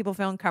doesn't make people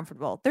feel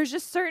uncomfortable. There's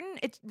just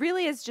it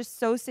really is just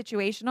so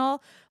situational,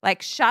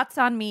 like shots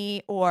on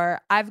me or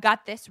I've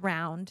got this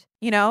round,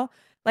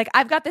 Like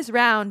I've got this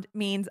round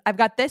means I've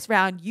got this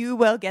round, you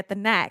will get the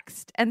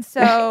next. And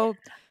so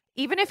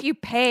even if you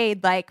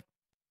paid like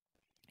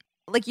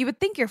you would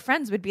think your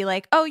friends would be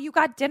like, oh, you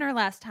got dinner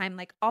last time.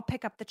 Like I'll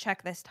pick up the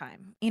check this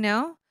time,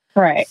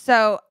 Right.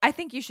 So I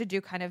think you should do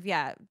kind of,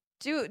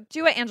 do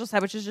what Angela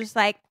said, which is just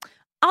like,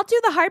 I'll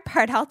do the hard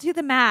part. I'll do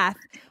the math.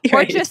 Right.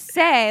 Or just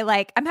say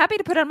like, I'm happy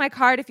to put on my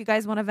card if you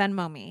guys want to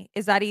Venmo me.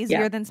 Is that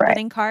easier than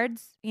splitting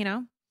cards,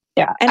 Yeah.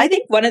 And I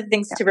think one of the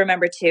things to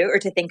remember too, or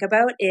to think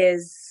about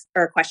is,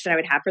 or a question I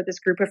would have for this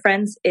group of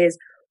friends is,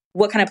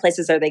 what kind of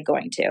places are they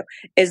going to?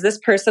 Is this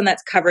person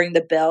that's covering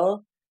the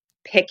bill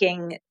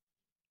picking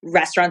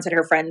restaurants that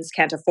her friends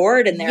can't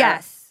afford and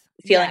they're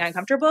feeling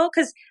uncomfortable?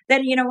 Because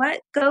then, you know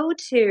what? Go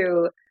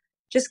to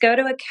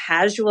a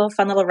casual,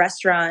 fun little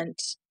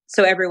restaurant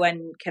so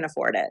everyone can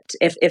afford it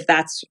if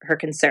that's her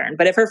concern.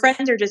 But if her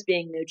friends are just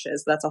being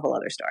mooches, that's a whole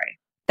other story.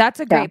 That's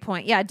a great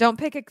point. Yeah, don't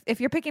pick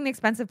if you're picking the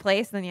expensive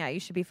place, then you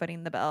should be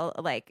footing the bill.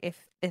 Like if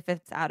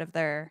it's out of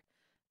their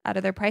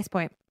price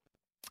point.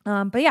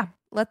 But yeah,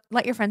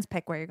 let your friends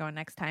pick where you're going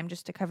next time,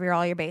 just to cover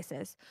all your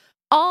bases.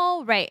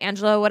 All right,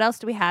 Angela, what else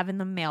do we have in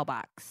the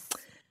mailbox?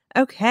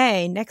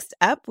 Okay, next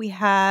up we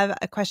have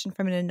a question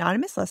from an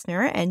anonymous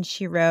listener, and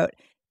she wrote,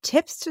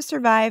 tips to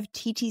survive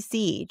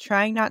TTC,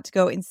 trying not to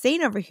go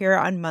insane over here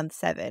on month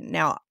 7.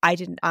 Now, I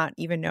did not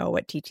even know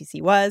what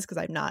TTC was because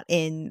I'm not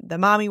in the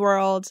mommy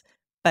world.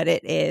 But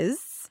it is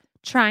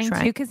trying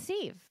to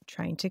conceive.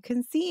 Trying to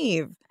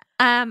conceive.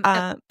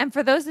 And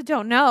for those that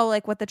don't know,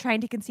 like what the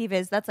trying to conceive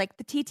is, that's like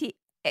the TT.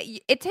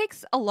 It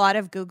takes a lot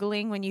of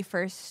Googling when you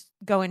first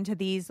go into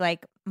these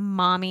like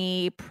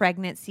mommy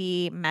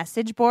pregnancy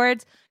message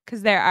boards,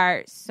 because there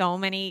are so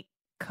many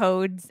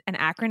codes and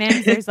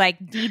acronyms. There's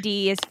like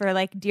DD is for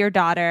like dear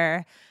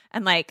daughter,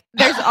 and like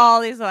there's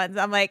all these ones.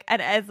 I'm like,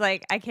 and it's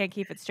like I can't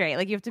keep it straight.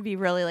 Like you have to be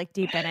really like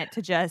deep in it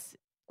to just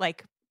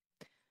like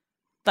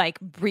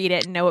read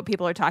it and know what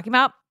people are talking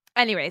about.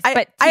 Anyways,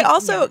 I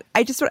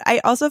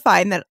also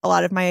find that a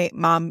lot of my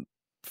mom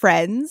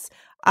friends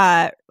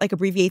like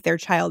abbreviate their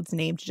child's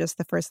name to just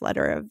the first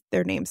letter of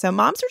their name. So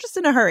moms are just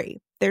in a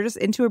hurry. They're just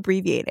into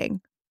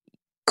abbreviating.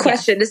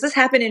 Question: does this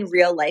happen in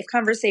real life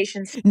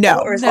conversations? No,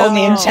 or is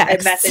only in it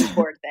text. a message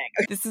board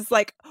thing? This is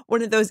like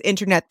one of those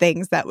internet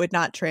things that would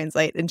not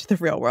translate into the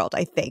real world,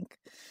 I think.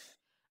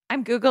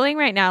 I'm Googling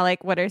right now,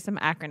 like what are some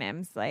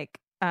acronyms? Like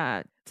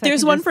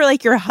there's one for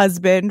like your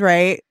husband,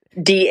 right?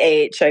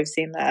 DH, I've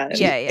seen that.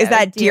 Yeah. Is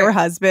that dear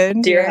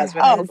husband? Dear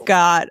husband. Oh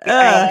God.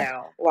 I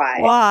know.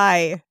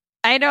 Why?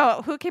 I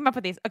know who came up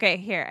with these. Okay,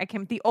 here I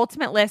came. The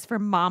ultimate list for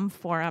mom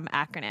forum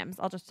acronyms.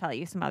 I'll just tell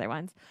you some other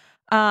ones.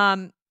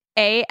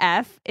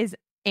 AF is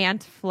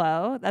Aunt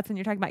Flo. That's when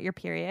you're talking about your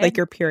period. Like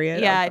your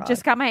period. Yeah,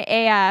 just got my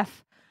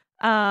AF.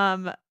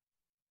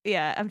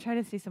 Yeah, I'm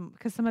trying to see some,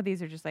 because some of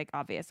these are just like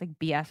obvious. Like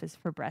BF is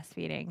for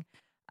breastfeeding.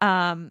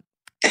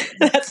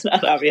 That's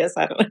not obvious.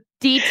 I don't know.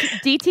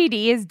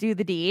 DTD is do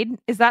the deed.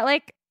 Is that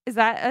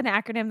an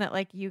acronym that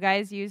like you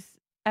guys use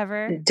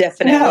ever?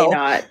 Definitely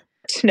not.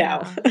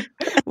 No.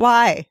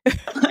 Why?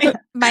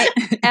 My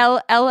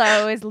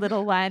LO is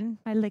little one.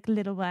 My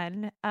little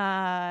one.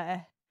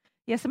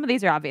 Yeah, some of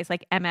these are obvious.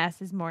 Like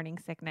MS is morning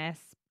sickness.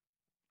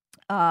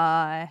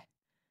 Yeah.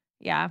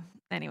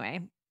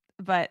 Anyway,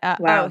 but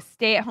wow.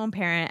 Stay at home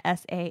parent,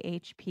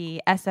 SAHP,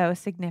 SO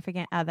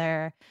significant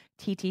other,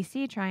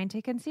 TTC trying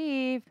to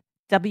conceive,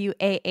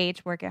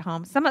 WAH work at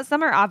home. Some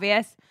are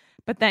obvious,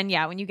 but then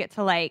yeah, when you get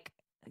to like,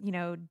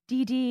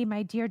 DD,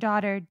 my dear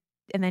daughter,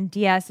 and then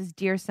DS is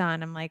dear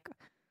son, I'm like,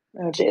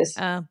 oh jeez,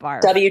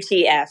 barf.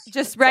 WTF.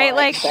 Just write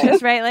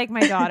like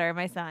my daughter,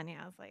 my son.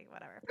 Yeah, I was like,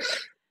 whatever.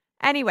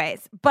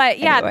 Anyways, but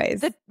yeah,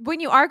 when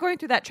you are going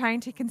through that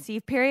trying to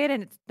conceive period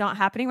and it's not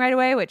happening right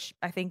away, which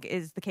I think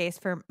is the case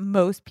for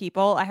most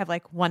people. I have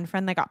like one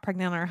friend that got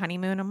pregnant on her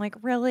honeymoon. I'm like,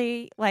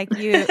 really? Like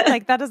you,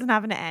 like that doesn't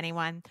happen to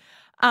anyone.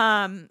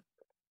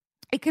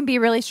 It can be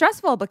really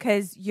stressful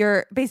because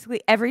you're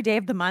basically every day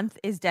of the month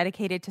is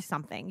dedicated to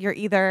something. You're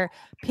either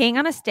peeing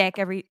on a stick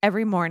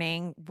every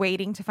morning,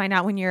 waiting to find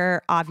out when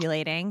you're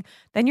ovulating.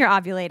 Then you're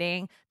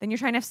ovulating. Then you're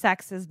trying to have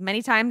sex as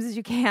many times as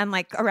you can,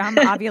 like around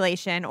the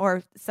ovulation.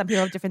 Or some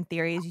people have different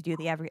theories. You do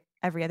the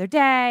every other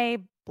day,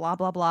 blah,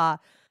 blah, blah.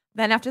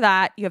 Then after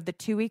that, you have the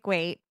 2-week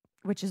wait,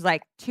 which is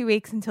like 2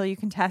 weeks until you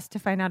can test to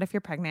find out if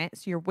you're pregnant.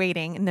 So you're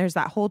waiting. And there's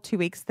that whole 2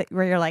 weeks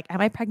where you're like, am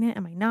I pregnant?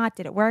 Am I not?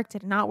 Did it work?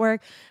 Did it not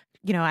work?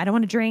 I don't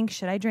want to drink.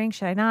 Should I drink?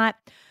 Should I not?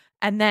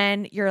 And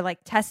then you're like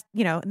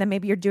and then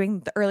maybe you're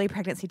doing the early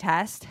pregnancy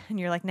test and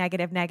you're like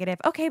negative.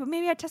 Okay, but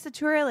maybe I tested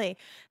too early.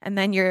 And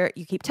then you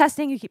keep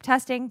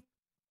testing.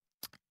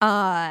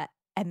 And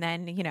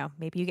then,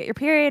 maybe you get your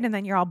period and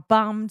then you're all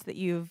bummed that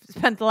you've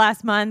spent the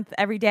last month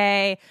every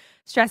day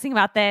stressing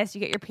about this.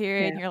 You get your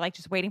period and you're like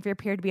just waiting for your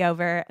period to be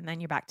over. And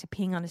then you're back to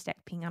peeing on a stick.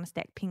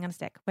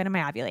 When am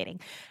I ovulating?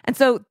 And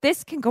so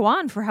this can go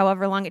on for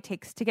however long it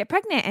takes to get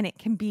pregnant. And it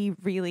can be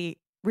really,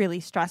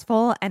 really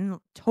stressful and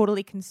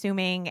totally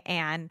consuming.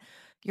 And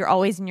you're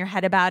always in your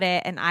head about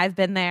it. And I've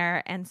been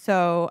there. And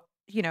so,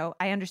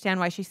 I understand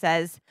why she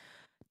says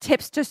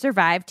tips to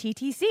survive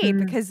TTC,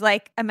 because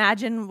like,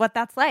 imagine what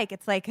that's like.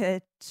 It's like a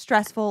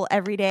stressful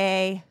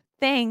everyday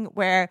thing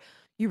where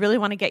you really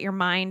want to get your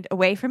mind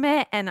away from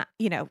it. And,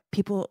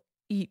 people,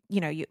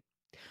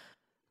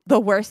 the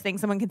worst thing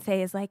someone can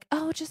say is like,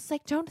 oh, just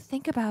like, don't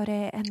think about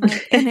it. And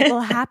like, and it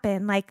will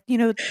happen. Like,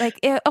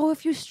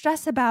 if you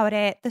stress about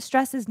it, the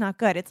stress is not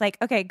good. It's like,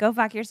 okay, go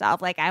fuck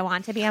yourself. Like, I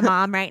want to be a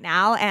mom right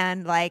now.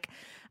 And like,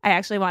 I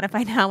actually want to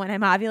find out when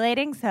I'm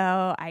ovulating.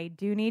 So I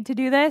do need to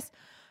do this.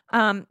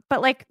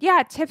 But like,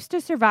 yeah, tips to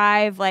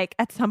survive. Like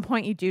at some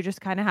point you do just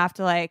kind of have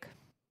to like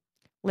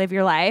live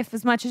your life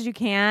as much as you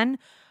can.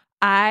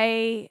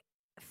 I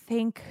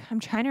think I'm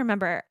trying to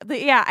remember.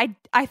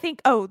 I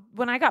think,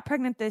 when I got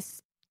pregnant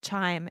this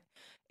time,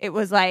 it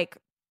was like,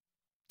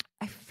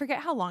 I forget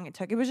how long it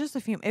took. It was just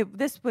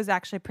this was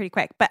actually pretty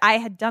quick, but I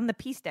had done the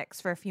pee sticks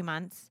for a few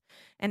months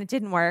and it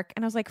didn't work.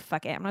 And I was like,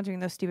 fuck it. I'm not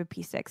doing those stupid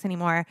pee sticks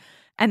anymore.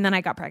 And then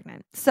I got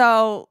pregnant.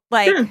 So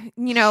like,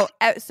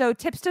 so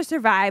tips to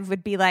survive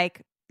would be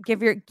like,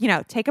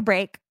 take a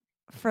break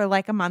for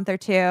like a month or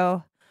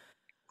two.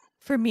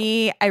 For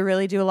me, I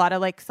really do a lot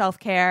of like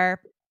self-care,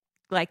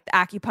 like the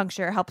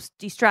acupuncture helps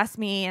de-stress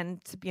me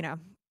and,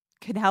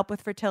 could help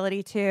with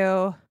fertility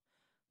too.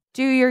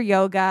 Do your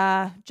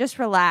yoga, just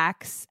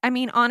relax. I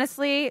mean,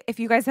 honestly, if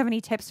you guys have any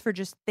tips for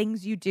just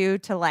things you do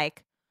to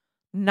like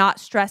not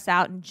stress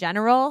out in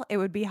general, it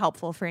would be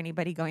helpful for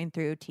anybody going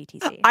through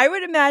TTC. I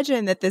would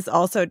imagine that this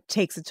also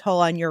takes a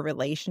toll on your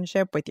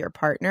relationship with your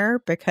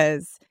partner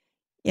because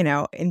you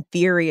know, in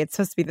theory, it's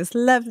supposed to be this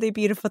lovely,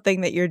 beautiful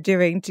thing that you're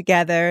doing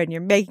together and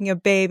you're making a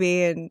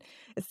baby and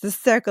it's the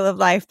circle of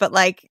life. But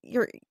like,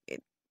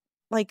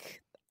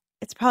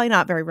 it's probably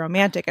not very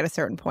romantic at a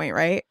certain point,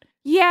 right?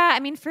 Yeah, I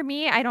mean, for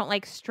me, I don't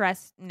like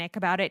stress Nick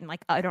about it, and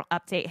like I don't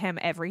update him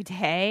every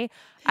day.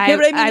 No,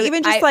 but I mean,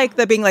 even just like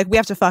the being like, we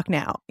have to fuck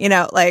now, you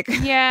know, like.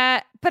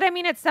 Yeah, but I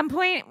mean, at some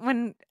point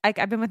when like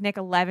I've been with Nick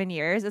 11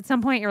 years, at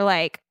some point you're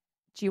like,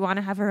 do you want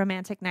to have a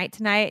romantic night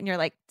tonight? And you're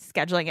like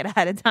scheduling it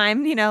ahead of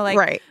time, you know, like,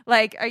 right.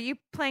 Like, are you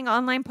playing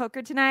online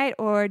poker tonight,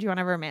 or do you want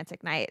to have a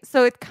romantic night?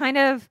 So it kind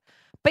of,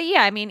 but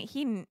yeah, I mean,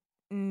 he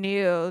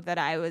knew that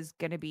I was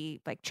gonna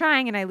be like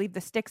trying, and I leave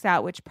the sticks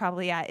out, which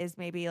probably is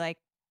maybe like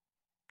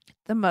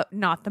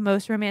not the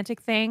most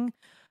romantic thing.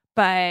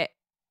 But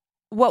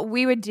what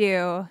we would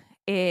do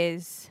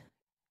is,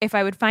 if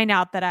I would find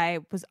out that I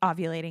was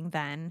ovulating,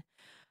 then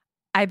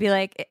I'd be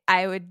like,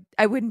 I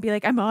wouldn't be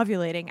like, I'm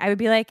ovulating. I would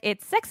be like,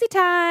 it's sexy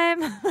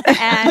time.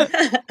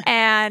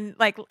 and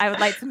like, I would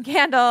light some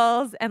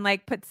candles and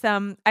like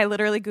I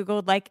literally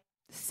Googled like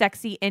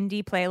sexy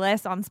indie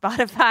playlist on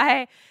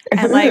Spotify.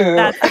 And like,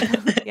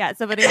 that's, yeah.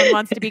 So if anyone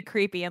wants to be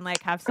creepy and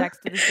like have sex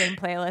to the same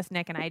playlist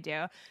Nick and I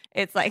do,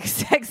 it's like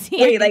sexy.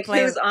 Wait, like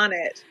who's on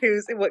it?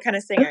 What kind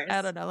of singers?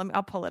 I don't know.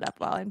 I'll pull it up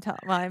while I'm telling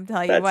you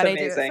That's what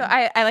amazing.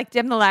 I do. So I like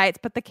dim the lights,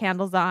 put the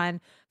candles on.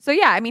 So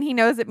yeah, I mean, he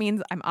knows it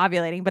means I'm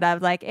ovulating, but I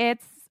was like,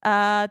 it's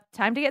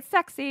time to get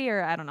sexy,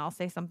 or I don't know, I'll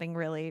say something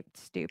really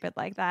stupid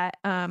like that.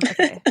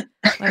 Okay,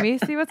 let me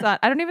see what's on.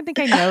 I don't even think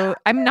I know.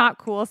 I'm not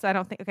cool, so I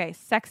don't think. Okay,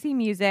 sexy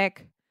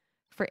music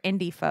for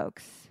indie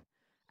folks.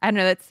 I don't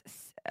know. That's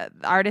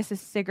the artist is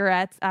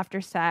Cigarettes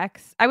After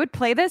Sex. I would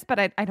play this, but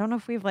I don't know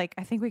if we've like.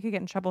 I think we could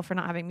get in trouble for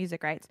not having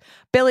music rights.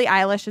 Billie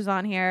Eilish is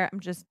on here.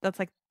 That's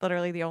like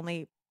literally the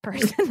only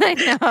person I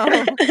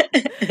know.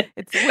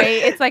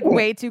 It's like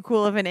way too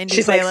cool of an indie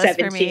She's playlist like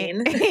for me.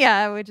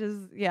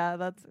 17. Yeah,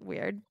 that's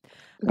weird.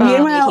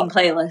 Making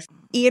playlists.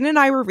 Ian and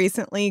I were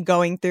recently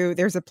going through,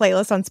 there's a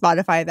playlist on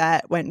Spotify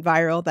that went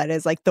viral that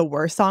is like the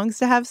worst songs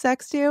to have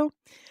sex to.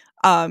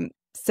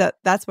 So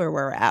that's where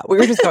we're at. We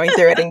were just going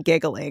through it and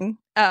giggling.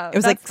 Oh, it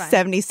was like fun.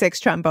 76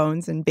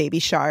 trombones and Baby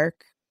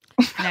Shark.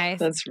 Nice.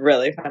 That's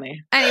really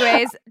funny.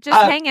 Anyways,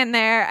 just hang in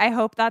there. I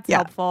hope that's yeah.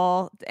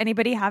 helpful.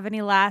 Anybody have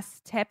any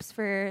last tips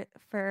for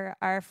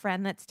our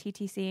friend that's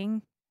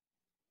TTCing?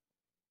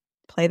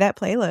 Play that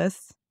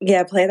playlist.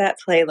 Yeah, play that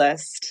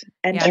playlist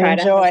and try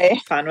enjoy. To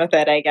have fun with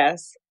it, I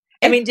guess.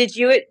 I mean, did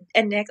you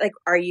and Nick, like,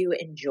 are you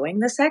enjoying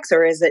the sex,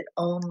 or is it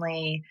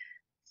only,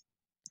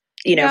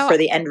 for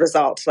the end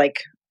result?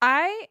 Like,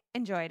 I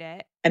enjoyed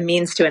it. A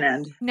means to an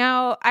end.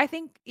 No, I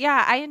think,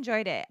 yeah, I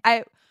enjoyed it.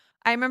 I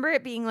remember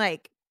it being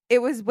like,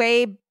 it was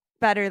way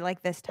better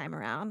like this time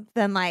around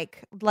than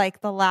like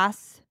the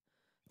last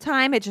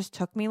time. It just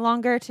took me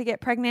longer to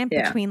get pregnant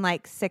between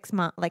like 6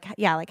 months, like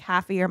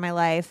half a year of my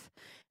life.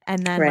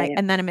 And then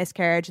and then a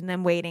miscarriage and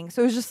then waiting.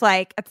 So it was just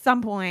like, at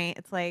some point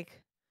it's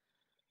like,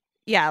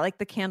 yeah, like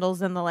the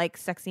candles and the like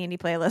sexy indie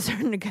playlist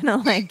are gonna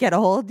like get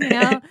old, you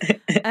know?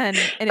 and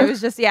it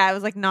was just, it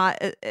was like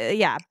not,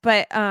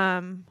 but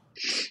but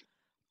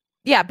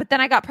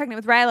then I got pregnant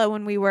with Ryla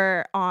when we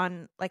were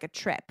on like a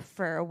trip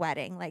for a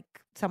wedding, like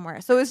somewhere.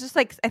 So it was just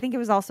like, I think it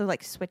was also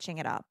like switching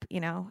it up,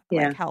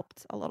 like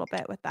helped a little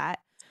bit with that.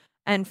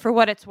 And for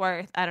what it's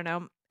worth, I don't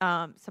know.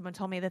 Someone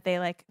told me that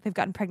they've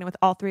gotten pregnant with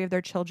all 3 of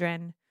their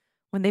children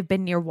when they've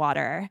been near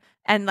water.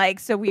 And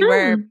like, so we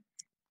were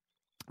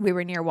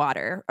near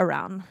water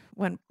around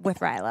with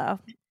Ryla.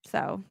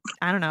 So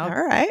I don't know.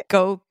 All right.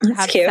 Go That's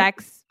have cute.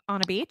 sex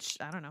on a beach.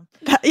 I don't know.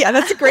 Yeah,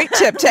 that's a great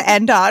tip to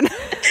end on.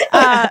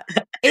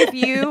 If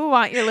you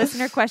want your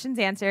listener questions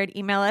answered,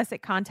 email us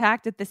at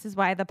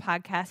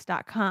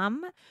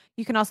contact@thisiswhythepodcast.com.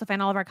 You can also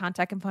find all of our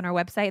contact info on our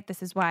website,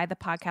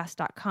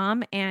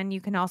 thisiswhythepodcast.com. And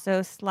you can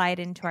also slide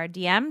into our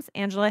DMs.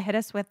 Angela, hit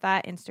us with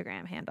that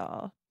Instagram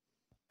handle.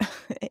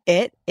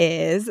 It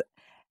is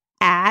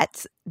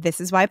at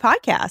This Is Why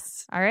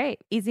Podcasts. All right.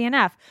 Easy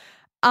enough.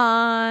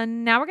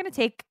 Now we're going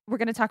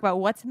to talk about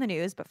what's in the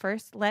news, but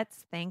first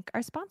let's thank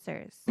our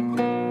sponsors.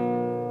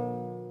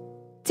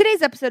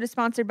 Today's episode is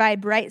sponsored by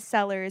Bright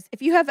Cellars.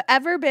 If you have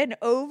ever been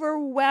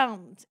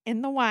overwhelmed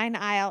in the wine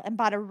aisle and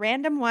bought a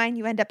random wine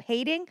you end up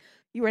hating,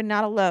 you are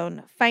not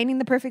alone. Finding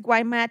the perfect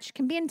wine match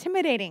can be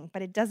intimidating,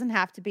 but it doesn't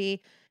have to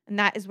be. And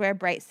that is where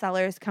Bright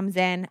Cellars comes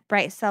in.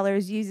 Bright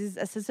Cellars uses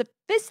a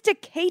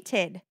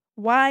sophisticated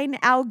wine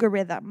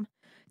algorithm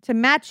to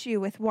match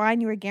you with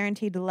wine you are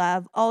guaranteed to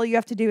love. All you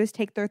have to do is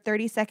take their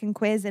 30-second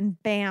quiz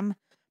and bam,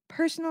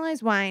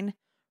 personalized wine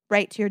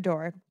right to your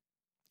door.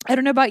 I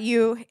don't know about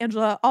you,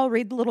 Angela. I'll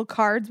read the little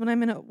cards when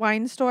I'm in a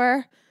wine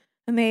store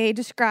and they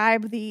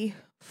describe the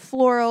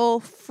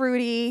floral,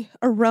 fruity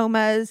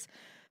aromas.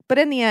 But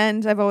in the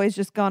end, I've always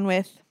just gone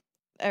with,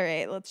 all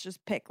right, let's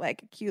just pick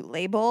like a cute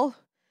label.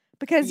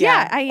 Because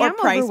I am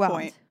price overwhelmed.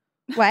 Point.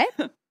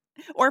 What?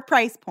 Or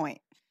price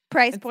point.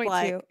 Price It's point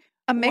like, too.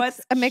 A mix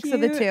of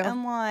the two.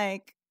 I'm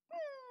like,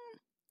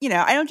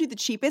 I don't do the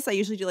cheapest. I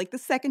usually do like the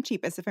second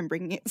cheapest if I'm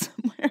bringing it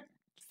somewhere.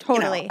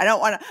 Totally. I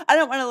don't want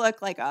to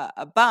look like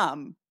a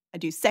bum, I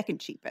do second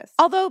cheapest.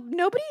 Although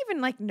nobody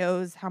even like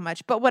knows how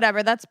much, but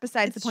whatever. That's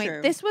besides the point.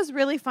 True. This was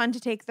really fun to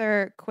take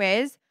their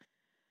quiz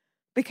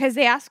because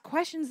they asked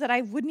questions that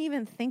I wouldn't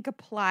even think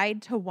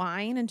applied to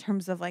wine in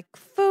terms of like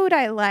food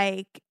I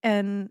like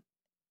and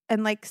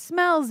like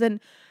smells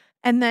and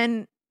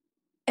then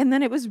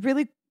it was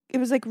really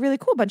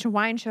cool. A bunch of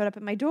wine showed up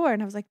at my door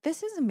and I was like,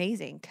 this is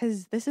amazing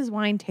because this is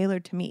wine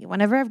tailored to me.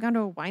 Whenever I've gone to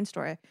a wine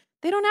store,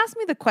 they don't ask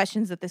me the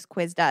questions that this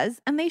quiz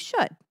does, and they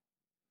should.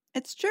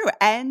 It's true.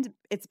 And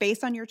it's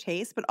based on your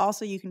taste, but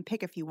also you can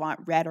pick if you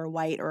want red or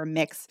white or a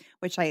mix,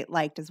 which I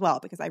liked as well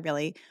because I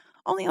really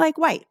only like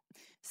white.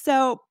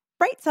 So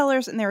Bright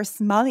Cellars and their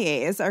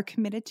sommeliers are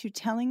committed to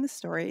telling the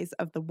stories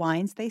of the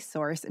wines they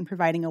source and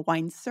providing a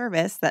wine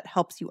service that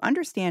helps you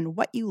understand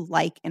what you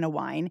like in a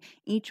wine.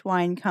 Each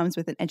wine comes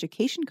with an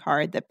education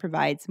card that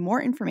provides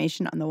more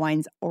information on the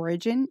wine's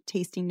origin,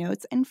 tasting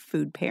notes, and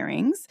food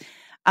pairings.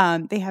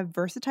 They have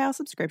versatile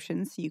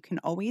subscriptions, so you can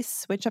always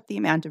switch up the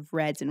amount of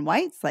reds and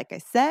whites. Like I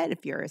said,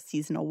 if you're a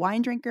seasonal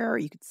wine drinker,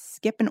 you could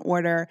skip an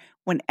order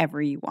whenever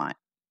you want.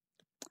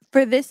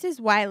 For This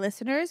Is Why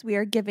listeners, we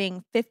are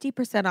giving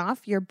 50%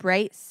 off your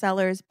Bright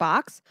Cellars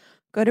box.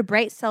 Go to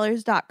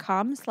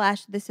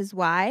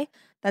brightcellars.com/thisiswhy.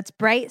 That's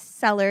Bright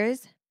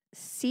Cellars,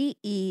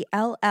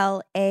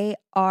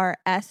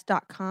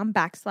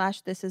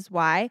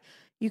 CELLARS.com/thisiswhy.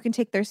 You can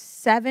take their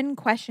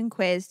 7-question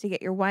quiz to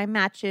get your wine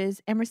matches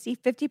and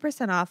receive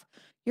 50% off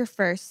your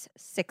first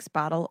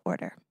 6-bottle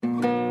order.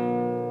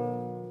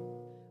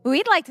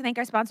 We'd like to thank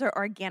our sponsor,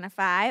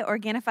 Organifi.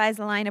 Organifi is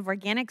a line of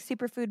organic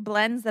superfood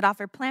blends that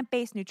offer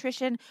plant-based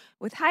nutrition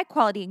with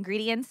high-quality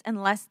ingredients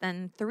and less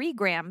than 3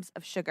 grams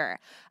of sugar.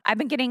 I've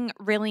been getting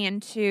really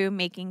into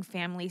making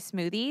family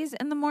smoothies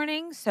in the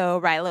morning. So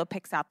Rilo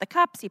picks out the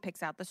cups, he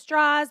picks out the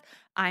straws,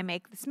 I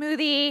make the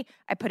smoothie,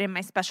 I put in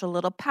my special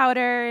little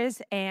powders,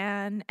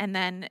 and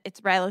then it's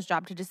Rilo's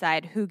job to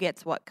decide who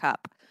gets what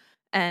cup.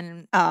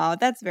 And oh,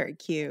 that's very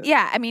cute.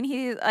 Yeah, I mean,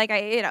 he like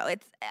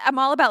I'm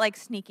all about like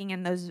sneaking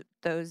in those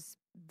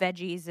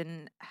veggies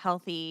and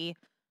healthy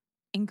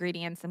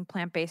ingredients and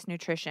plant-based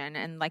nutrition,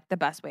 and like the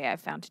best way I've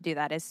found to do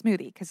that is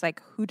smoothie, because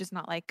like who does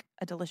not like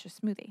a delicious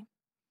smoothie?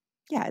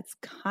 Yeah, it's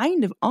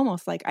kind of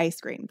almost like ice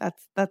cream.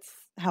 That's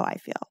how I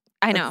feel.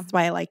 I know. That's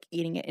why I like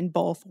eating it in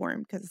bowl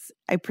form, because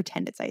I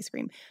pretend it's ice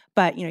cream.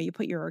 But you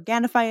put your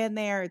Organifi in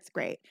there, it's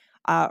great.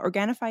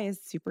 Organifi is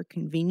super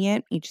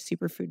convenient. Each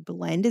superfood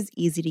blend is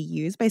easy to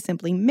use by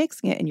simply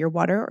mixing it in your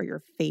water or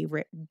your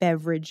favorite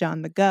beverage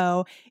on the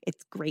go.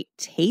 It's great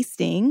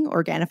tasting.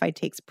 Organifi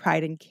takes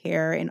pride and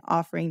care in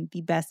offering the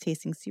best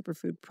tasting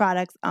superfood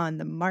products on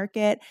the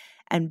market.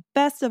 And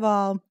best of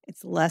all,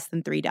 it's less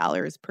than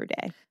 $3 per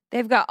day.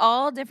 They've got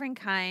all different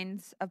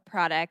kinds of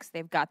products.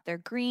 They've got their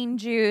green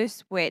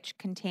juice, which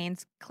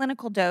contains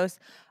clinical dose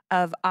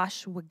of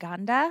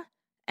ashwagandha.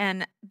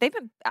 And they've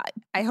been,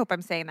 I hope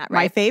I'm saying that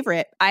right. My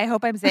favorite. I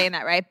hope I'm saying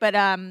that right. But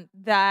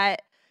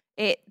that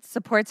it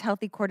supports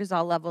healthy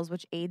cortisol levels,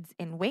 which aids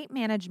in weight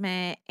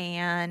management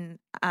and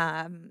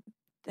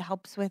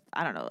helps with,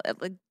 I don't know,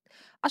 like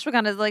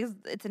ashwagandha is like,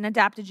 it's an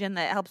adaptogen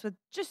that helps with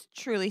just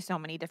truly so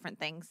many different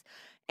things.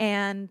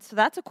 And so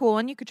that's a cool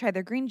one. You could try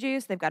their green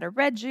juice. They've got a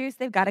red juice.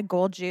 They've got a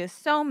gold juice.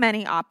 So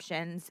many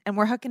options. And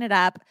we're hooking it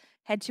up.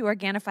 Head to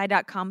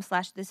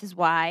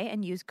Organifi.com/thisiswhy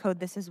and use code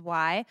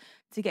thisiswhy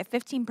to get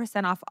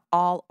 15% off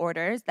all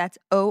orders. That's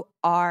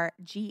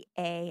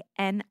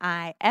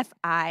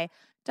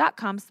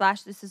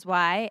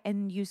ORGANIFI.com/thisiswhy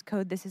and use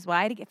code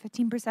thisiswhy to get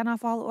 15%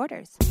 off all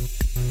orders.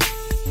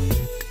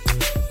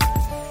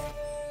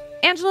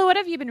 Angela, what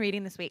have you been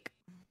reading this week?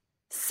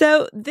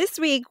 So this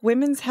week,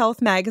 Women's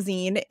Health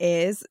magazine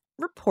is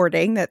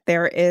reporting that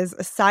there is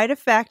a side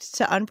effect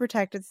to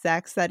unprotected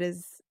sex that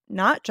is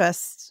not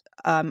just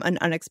an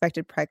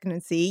unexpected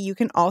pregnancy. You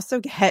can also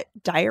get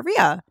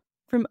diarrhea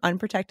from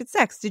unprotected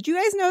sex. Did you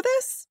guys know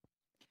this?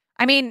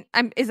 I mean,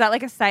 is that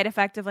like a side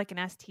effect of like an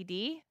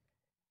STD?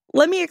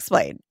 Let me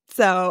explain.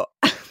 So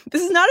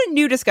this is not a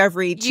new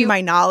discovery to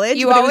my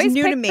knowledge, but it was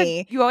new to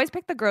me. You always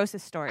pick the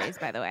grossest stories,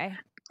 by the way.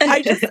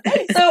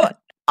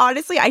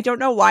 Honestly, I don't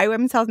know why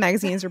Women's Health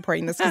magazine is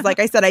reporting this because,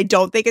 like I said, I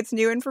don't think it's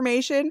new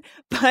information,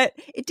 but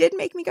it did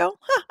make me go,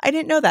 I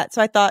didn't know that.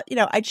 So I thought,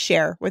 I'd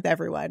share with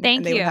everyone. Thank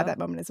and they you. would have that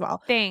moment as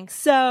well. Thanks.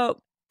 So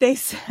they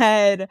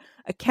said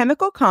a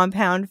chemical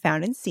compound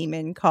found in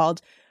semen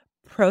called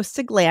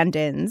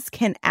prostaglandins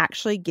can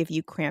actually give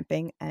you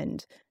cramping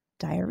and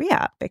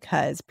diarrhea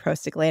because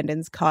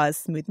prostaglandins cause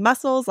smooth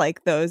muscles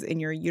like those in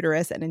your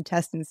uterus and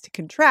intestines to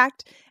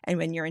contract. And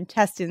when your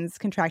intestines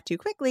contract too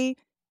quickly,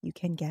 you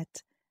can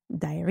get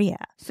diarrhea.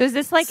 So is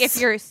this like if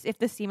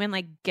the semen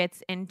like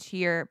gets into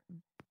your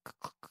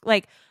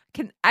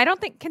can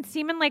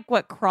semen like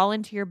crawl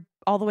into your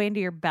all the way into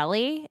your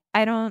belly?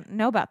 I don't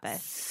know about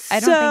this.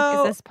 I don't think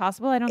is this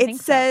possible? I don't think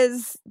so. It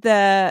says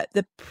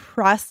the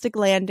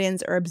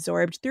prostaglandins are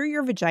absorbed through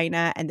your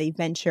vagina and they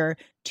venture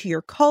to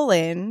your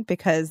colon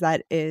because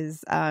that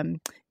is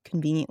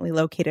conveniently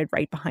located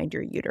right behind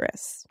your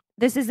uterus.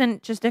 This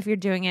isn't just if you're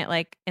doing it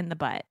like in the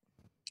butt.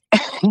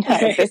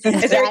 This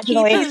Is there a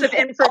key piece of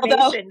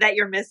information that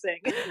you're missing?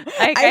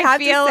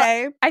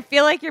 I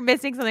feel like you're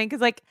missing something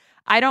because like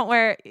I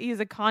don't use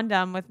a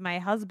condom with my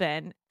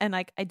husband, and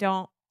like I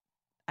don't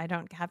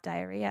have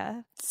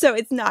diarrhea. So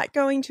it's not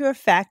going to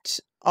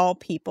affect all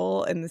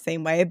people in the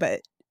same way,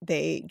 but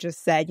they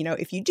just said,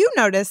 if you do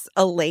notice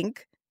a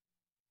link,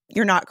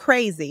 you're not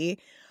crazy.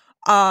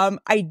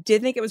 I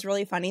did think it was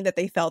really funny that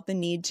they felt the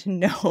need to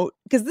note,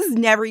 because this has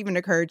never even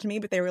occurred to me,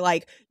 but they were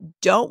like,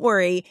 don't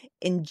worry,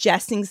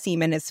 ingesting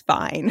semen is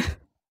fine.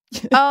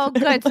 Oh,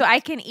 good. So I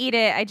can eat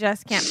it. I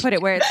just can't put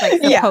it where it's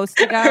like supposed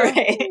to go.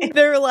 Right.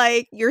 They're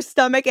like, your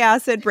stomach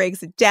acid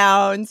breaks it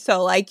down.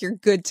 So like you're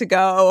good to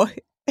go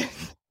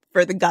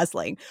for the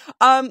guzzling.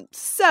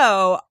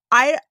 So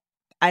I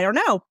don't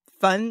know.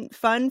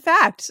 Fun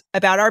fact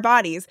about our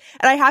bodies.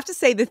 And I have to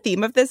say the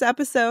theme of this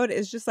episode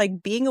is just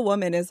like being a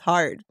woman is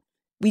hard.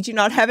 We do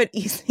not have it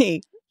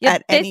easy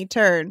at any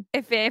turn.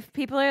 If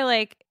people are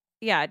like,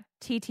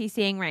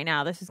 TTCing right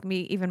now, this is going to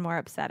be even more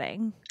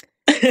upsetting.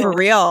 For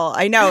real.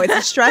 I know. It's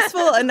a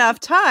stressful enough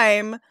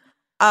time.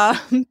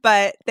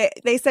 But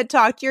they said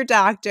talk to your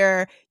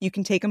doctor. You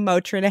can take a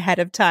Motrin ahead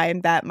of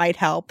time. That might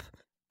help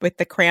with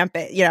the cramp,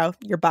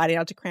 your body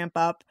not to cramp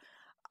up.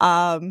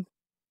 But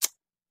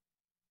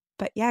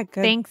yeah,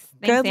 good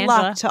Angela.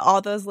 luck to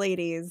all those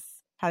ladies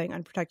having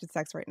unprotected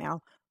sex right now.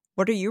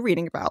 What are you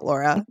reading about,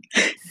 Laura?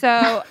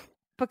 So,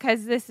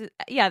 because this is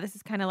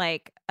kind of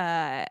like, so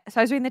I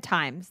was reading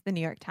the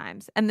New York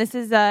Times, and this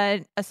is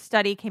a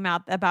study came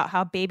out about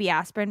how baby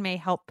aspirin may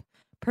help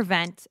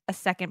prevent a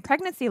second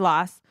pregnancy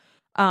loss.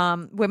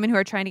 Women who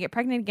are trying to get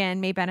pregnant again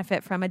may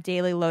benefit from a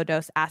daily low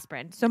dose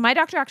aspirin. So my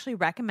doctor actually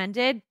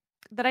recommended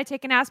that I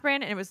take an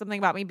aspirin, and it was something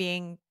about me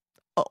being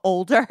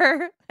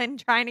older and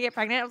trying to get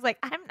pregnant. I was like,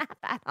 I'm not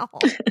that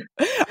old.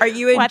 Are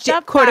you in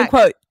quote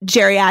unquote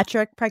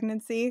geriatric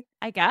pregnancy?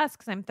 I guess,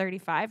 because I'm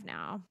 35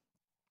 now.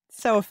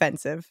 So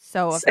offensive.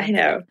 I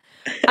know.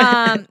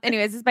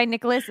 Anyways, this is by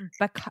Nicholas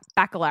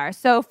Bacalar.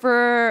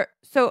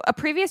 So a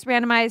previous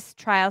randomized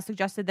trial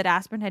suggested that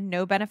aspirin had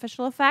no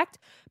beneficial effect,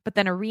 but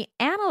then a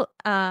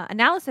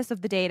analysis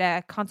of the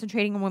data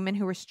concentrating on women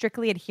who were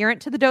strictly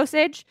adherent to the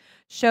dosage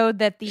showed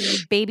that the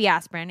baby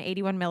aspirin,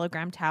 81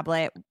 milligram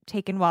tablet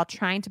taken while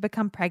trying to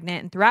become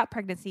pregnant and throughout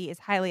pregnancy is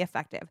highly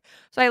effective.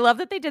 So I love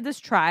that they did this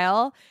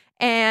trial.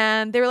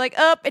 And they were like,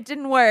 oh, it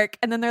didn't work.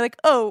 And then they're like,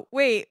 oh,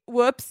 wait,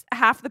 whoops.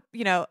 Half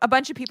a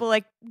bunch of people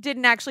like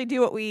didn't actually do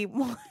what we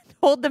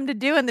told them to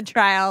do in the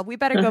trial. We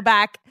better go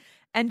back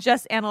and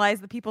just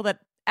analyze the people that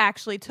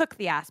actually took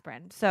the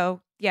aspirin.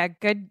 So yeah,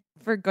 good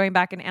for going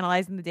back and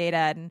analyzing the data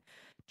and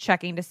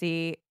checking to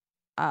see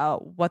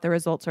what the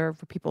results are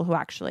for people who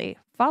actually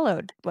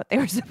followed what they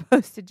were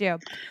supposed to do.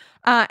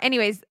 So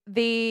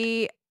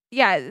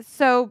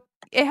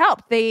it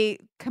helped. They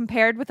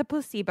compared with a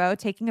placebo.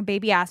 Taking a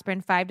baby aspirin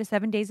 5 to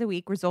 7 days a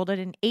week resulted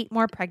in 8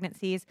 more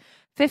pregnancies,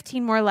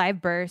 15 more live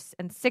births,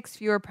 and 6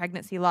 fewer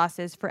pregnancy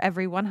losses for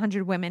every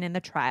 100 women in the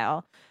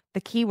trial.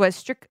 The key was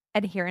strict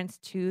adherence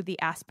to the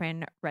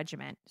aspirin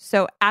regimen.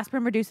 So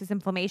aspirin reduces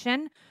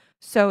inflammation.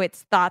 So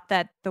it's thought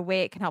that the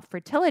way it can help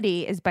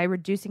fertility is by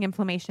reducing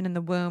inflammation in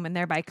the womb and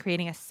thereby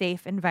creating a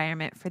safe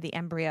environment for the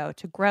embryo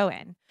to grow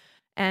in.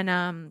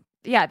 And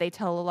they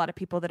tell a lot of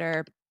people that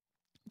are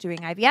doing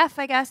IVF,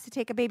 I guess, to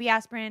take a baby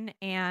aspirin.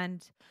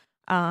 And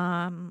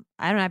I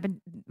don't know,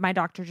 my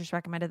doctor just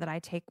recommended that I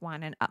take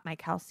one and up my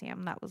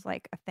calcium. That was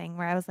like a thing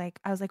where I was like,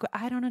 well,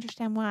 I don't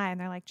understand why.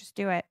 And they're like, just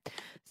do it.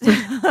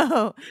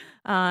 So,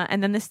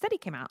 and then this study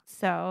came out.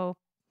 So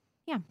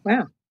yeah.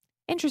 Wow.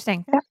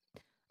 Interesting. Yeah.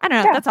 I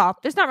don't know. Yeah. That's all.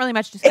 There's not really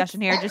much discussion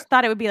here. Just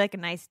thought it would be like a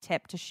nice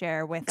tip to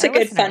share with It's a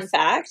good listeners. fun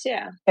fact.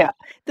 Yeah. Yeah.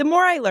 The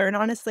more I learn,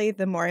 honestly,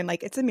 the more I'm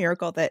like, it's a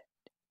miracle that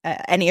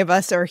any of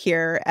us are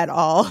here at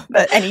all,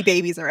 that any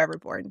babies are ever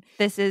born.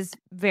 This is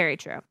very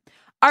true.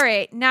 All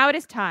right. Now it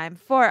is time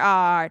for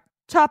our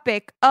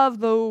topic of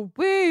the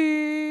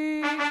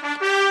week.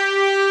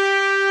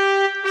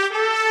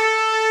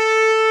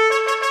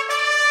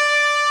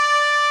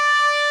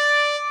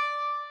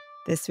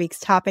 This week's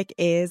topic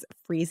is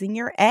freezing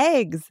your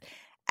eggs.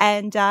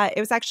 And it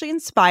was actually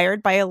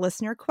inspired by a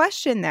listener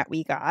question that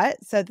we got.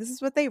 So this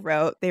is what they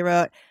wrote. They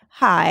wrote,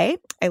 "Hi,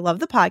 I love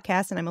the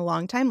podcast and I'm a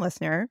longtime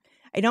listener.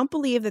 I don't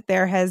believe that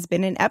there has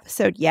been an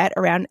episode yet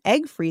around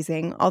egg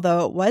freezing,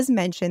 although it was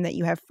mentioned that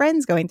you have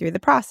friends going through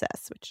the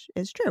process," which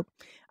is true.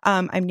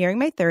 "I'm nearing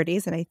my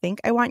 30s and I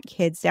think I want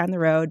kids down the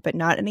road, but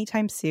not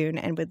anytime soon,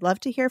 and would love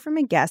to hear from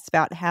a guest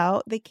about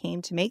how they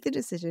came to make the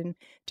decision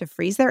to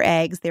freeze their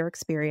eggs, their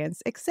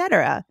experience,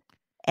 etc.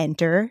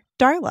 Enter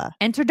Darla."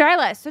 Enter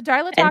Darla. So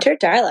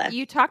Darla.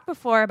 You talked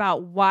before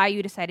about why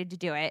you decided to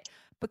do it,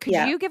 but could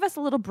you give us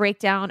a little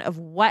breakdown of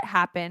what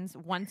happens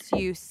once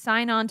you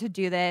sign on to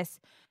do this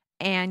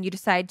and you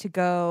decide to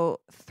go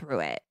through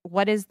it?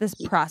 What is this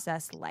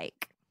process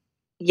like?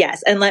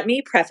 Yes. And let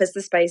me preface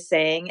this by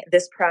saying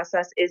this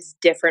process is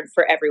different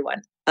for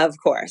everyone, of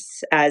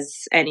course,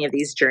 as any of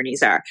these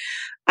journeys are.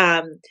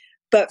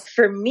 But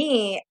for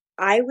me,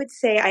 I would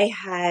say I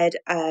had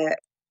a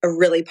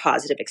really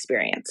positive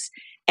experience.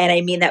 And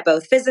I mean that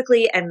both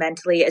physically and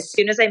mentally. As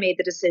soon as I made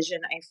the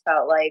decision, I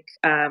felt like,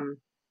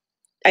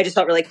 I just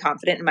felt really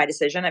confident in my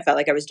decision. I felt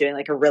like I was doing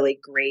like a really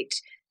great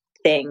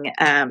thing.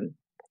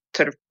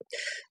 Sort of,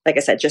 like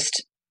I said,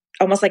 just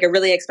almost like a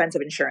really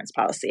expensive insurance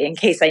policy in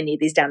case I need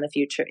these in the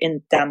future.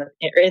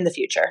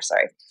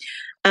 Sorry.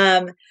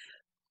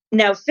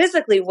 Now,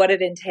 physically, what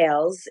it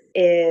entails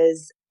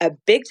is a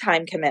big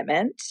time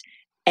commitment,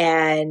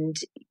 and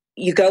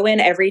you go in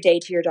every day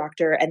to your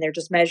doctor, and they're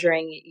just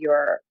measuring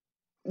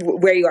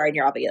where you are in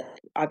your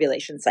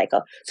ovulation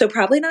cycle. So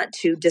probably not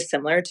too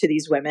dissimilar to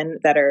these women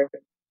that are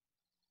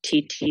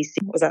TTC.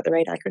 Was that the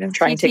right acronym?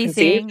 Trying to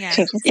conceive.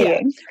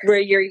 Yeah. Where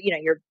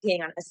you're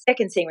being on a stick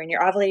and seeing when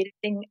you're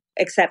ovulating,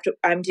 except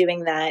I'm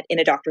doing that in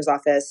a doctor's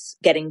office,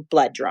 getting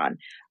blood drawn.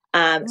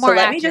 More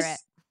accurate.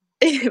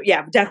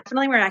 Yeah,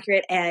 definitely more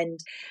accurate. And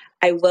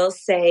I will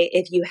say,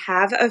 if you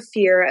have a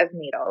fear of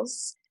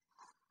needles,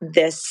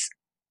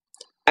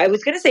 I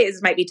was going to say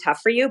this might be tough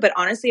for you, but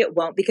honestly it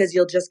won't, because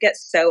you'll just get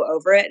so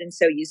over it and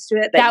so used to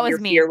it that your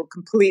fear will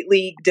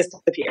completely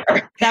disappear.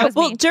 That was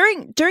me.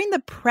 During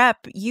the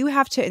prep, you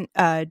have to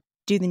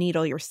do the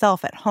needle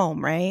yourself at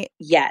home, right?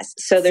 Yes.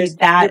 So there's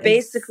that.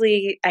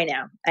 Basically, I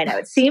know.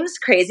 It seems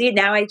crazy.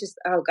 Now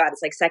oh God,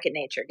 it's like second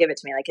nature. Give it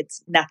to me. Like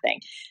it's nothing.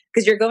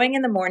 Because you're going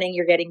in the morning,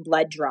 you're getting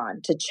blood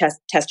drawn to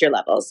test your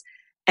levels.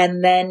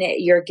 And then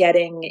you're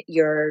getting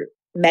your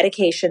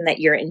medication that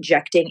you're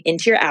injecting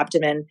into your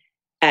abdomen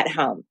at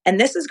home. And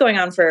this is going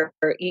on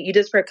you do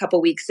this for a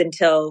couple weeks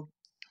until,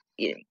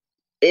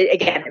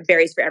 again, it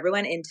varies for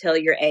everyone, until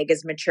your egg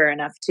is mature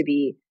enough to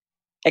be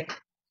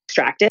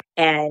extracted.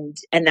 And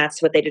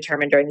that's what they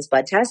determine during this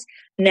blood test.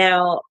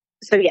 Now,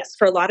 so yes,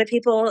 for a lot of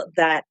people,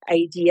 that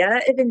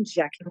idea of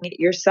injecting it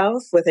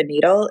yourself with a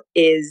needle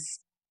is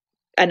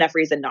enough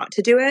reason not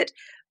to do it.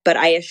 But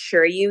I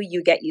assure you,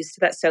 you get used to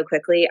that so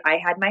quickly. I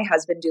had my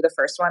husband do the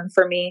first one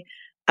for me.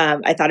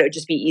 I thought it would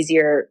just be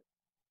easier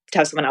to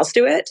have someone else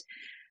do it.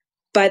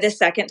 By the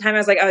second time, I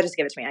was like, oh, just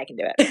give it to me. I can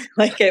do it.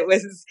 Like it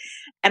was,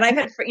 and I've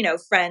had,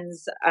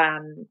 friends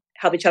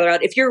help each other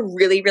out. If you're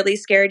really, really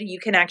scared, you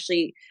can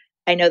actually,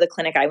 I know the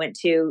clinic I went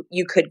to,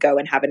 you could go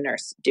and have a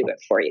nurse do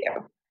it for you.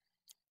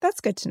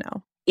 That's good to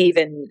know.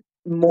 Even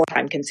more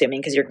time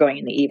consuming because you're going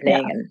in the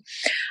evening. Yeah. And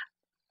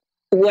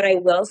what I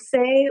will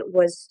say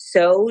was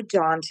so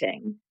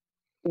daunting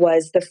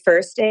was the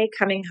first day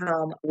coming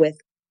home with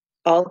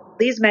all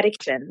these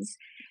medications,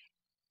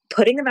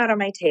 putting them out on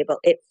my table.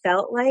 It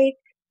felt like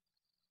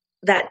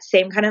that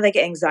same kind of like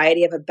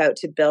anxiety of about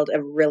to build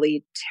a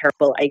really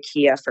terrible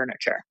IKEA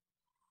furniture,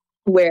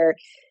 where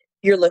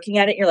you're looking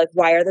at it and you're like,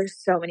 why are there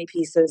so many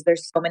pieces?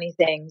 There's so many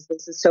things.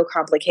 This is so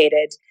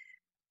complicated.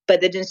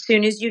 But then as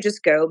soon as you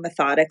just go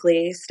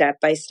methodically, step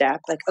by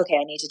step, like, okay,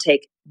 I need to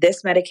take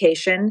this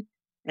medication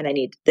and I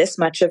need this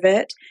much of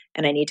it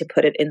and I need to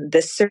put it in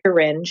this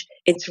syringe.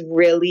 It's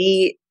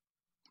really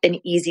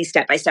an easy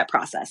step-by-step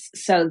process.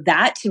 So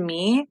that to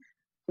me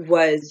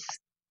that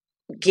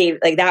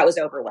was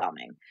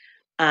overwhelming.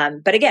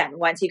 But again,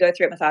 once you go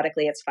through it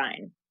methodically, it's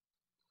fine.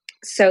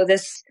 So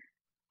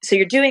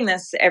you're doing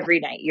this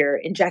every night. You're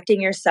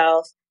injecting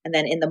yourself. And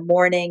then in the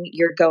morning,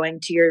 you're going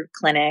to your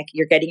clinic.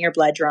 You're getting your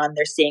blood drawn.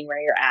 They're seeing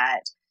where you're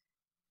at.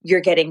 You're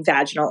getting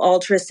vaginal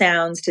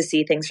ultrasounds to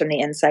see things from the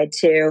inside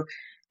too.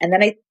 And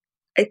then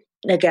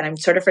again, I'm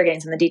sort of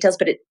forgetting some of the details,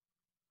 but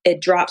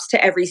it drops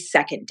to every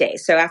second day.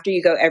 So after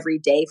you go every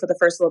day for the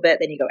first little bit,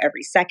 then you go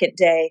every second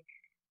day.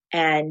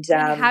 And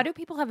how do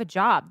people have a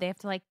job? They have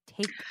to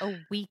take a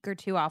week or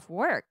two off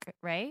work,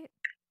 right?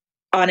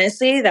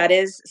 Honestly, that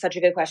is such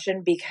a good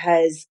question,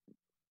 because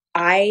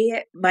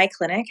my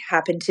clinic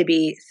happened to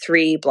be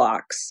 3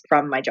 blocks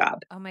from my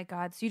job. Oh my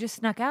God. So you just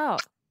snuck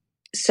out.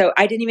 So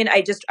I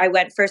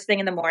went first thing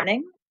in the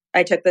morning.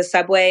 I took the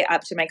subway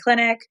up to my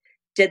clinic,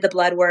 did the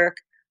blood work,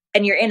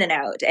 and you're in and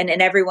out. And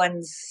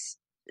everyone's,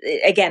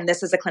 again,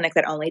 this is a clinic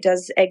that only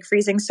does egg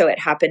freezing. So it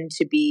happened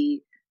to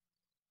be,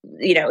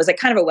 it was like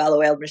kind of a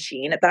well-oiled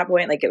machine at that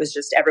point. Like it was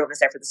just, everyone was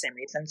there for the same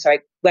reason. So I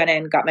went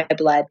in, got my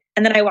blood,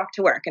 and then I walked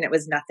to work and it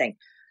was nothing.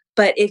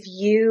 But if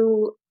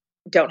you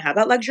don't have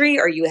that luxury,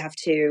 or you have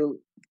to,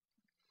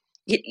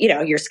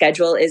 your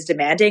schedule is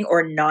demanding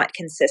or not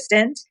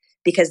consistent,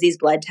 because these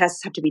blood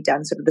tests have to be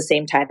done sort of the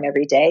same time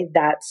every day.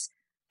 That's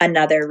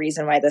another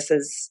reason why this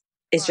is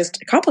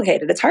just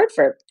complicated. It's hard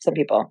for some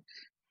people.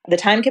 The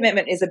time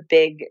commitment is a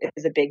big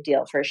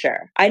deal for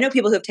sure. I know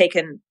people who have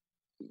taken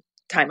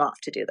time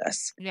off to do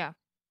this. Yeah.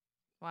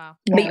 Wow.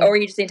 Or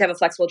you just need to have a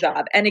flexible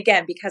job. And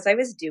again, because I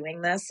was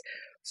doing this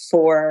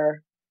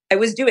for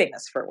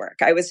work.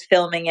 I was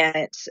filming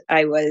it.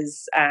 I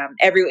was,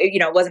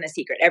 it wasn't a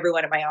secret.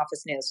 Everyone in my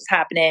office knew this was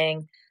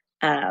happening.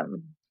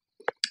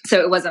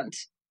 So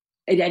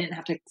I didn't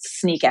have to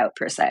sneak out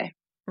per se.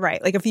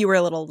 Right. Like if you were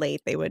a little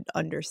late, they would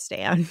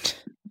understand.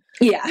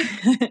 Yeah.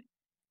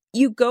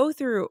 You go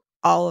through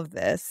all of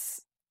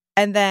this,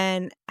 and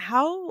then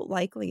how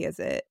likely is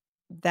it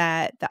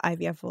that the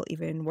IVF will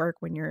even work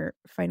when you're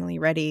finally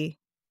ready?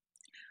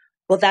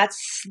 Well,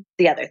 that's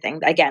the other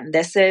thing. Again,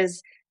 this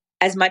is,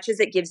 as much as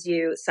it gives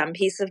you some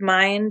peace of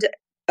mind,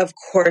 of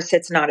course,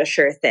 it's not a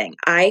sure thing.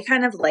 I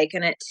kind of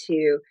liken it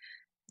to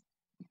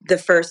the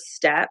first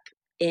step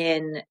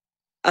in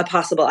a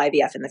possible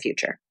IVF in the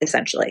future,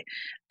 essentially.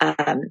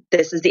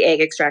 This is the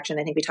egg extraction.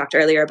 I think we talked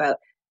earlier about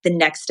the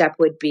next step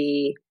would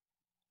be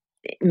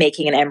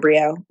making an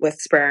embryo with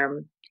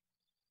sperm,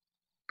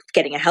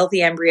 getting a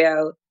healthy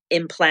embryo,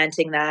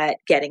 implanting that,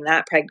 getting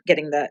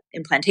the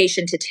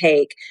implantation to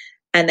take,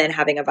 and then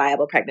having a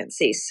viable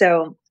pregnancy.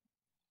 So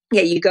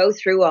yeah, you go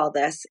through all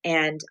this,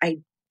 and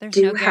there's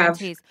no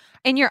guarantees.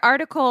 In your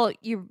article,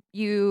 you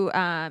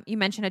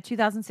mentioned a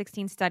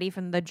 2016 study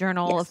from the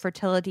Journal of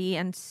Fertility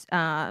and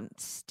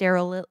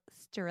Sterility.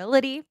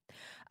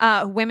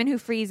 Women who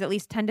freeze at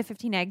least 10 to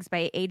 15 eggs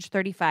by age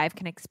 35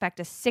 can expect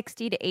a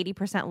 60 to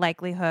 80%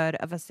 likelihood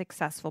of a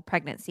successful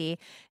pregnancy.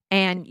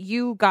 And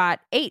you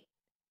got 8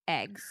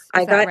 eggs.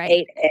 I got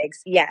 8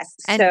 eggs. Yes.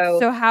 And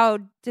so how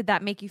did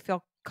that make you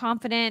feel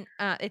confident?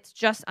 It's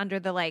just under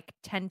the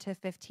 10 to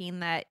 15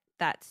 that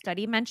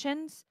study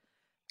mentions.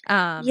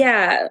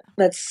 Yeah,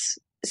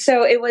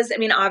 so it was, I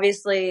mean,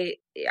 obviously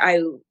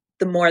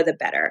the more the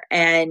better.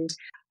 And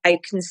I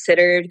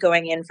considered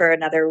going in for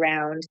another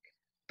round,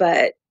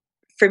 but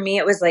for me,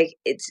 it was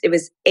it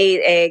was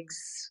 8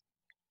 eggs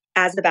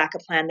as the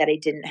backup plan that I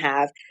didn't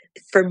have.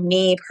 For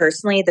me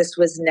personally, this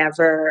was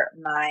never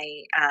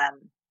my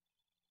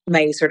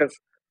sort of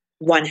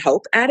one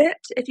hope at it,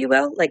 if you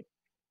will.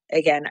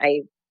 Again,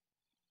 I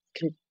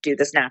can do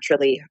this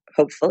naturally,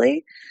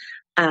 hopefully,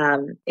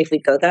 if we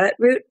go that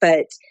route.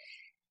 But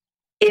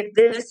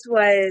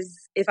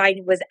if I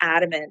was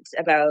adamant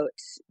about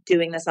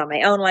doing this on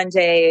my own one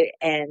day,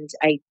 and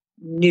I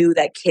knew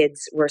that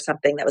kids were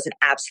something that was an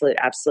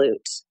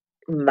absolute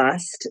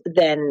must,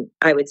 then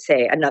I would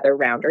say another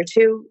round or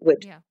 2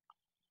 would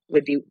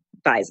be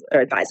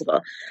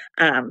advisable.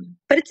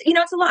 But it's,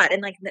 it's a lot.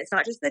 And it's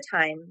not just the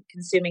time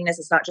consuming this.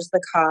 It's not just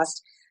the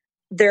cost.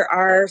 There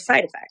are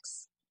side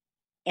effects.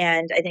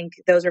 And I think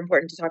those are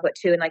important to talk about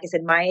too. And like I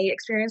said, my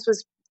experience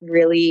was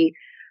really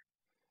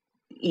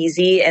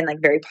easy and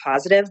very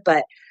positive,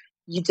 but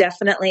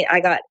I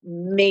got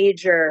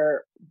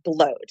major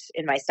bloat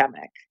in my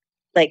stomach,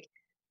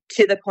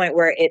 to the point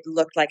where it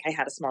looked like I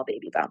had a small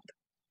baby bump.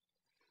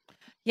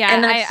 Yeah.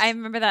 And I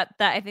remember that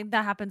I think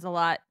that happens a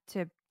lot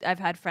I've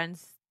had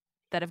friends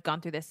that have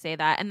gone through this say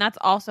that. And that's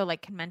also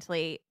can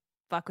mentally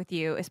fuck with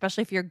you,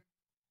 especially if you're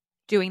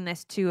doing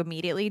this to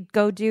immediately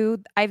go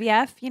do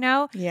IVF,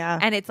 Yeah.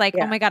 And it's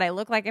oh my God, I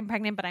look like I'm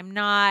pregnant, but I'm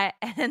not.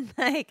 And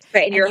right.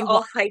 And you're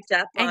all hyped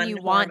up and you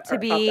want to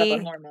be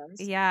on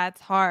hormones. Yeah,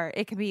 it's hard.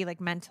 It can be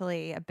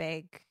mentally a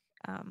big,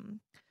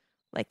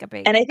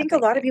 And I think a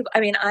lot of people, I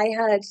mean,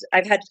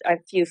 I've had a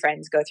few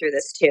friends go through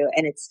this too.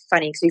 And it's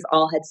funny because we've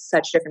all had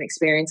such different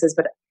experiences,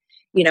 but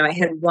I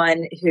had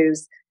one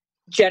who's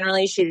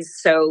generally, she's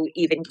so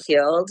even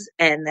keeled.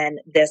 And then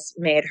this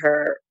made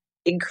her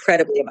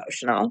incredibly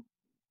emotional.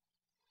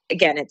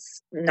 Again,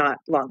 it's not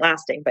long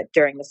lasting, but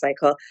during the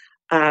cycle.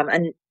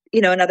 And,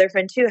 another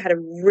friend too had a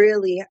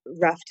really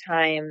rough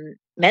time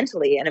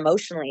mentally and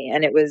emotionally.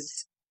 And it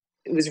was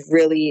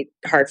really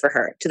hard for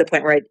her, to the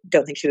point where I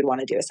don't think she would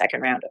want to do a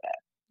second round of it.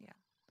 Yeah.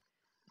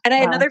 And I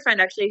had another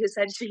friend actually who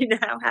said she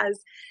now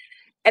has,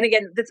 and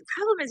again, the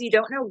problem is you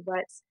don't know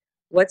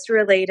what's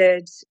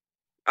related.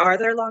 Are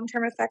there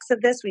long-term effects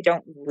of this? We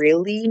don't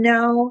really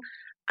know.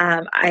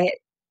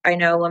 I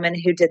know a woman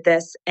who did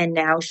this, and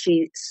now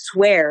she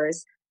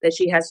swears that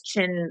she has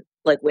chin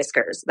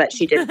whiskers that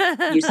she didn't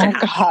used to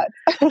have. God.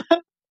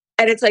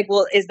 And it's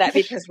well, is that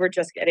because we're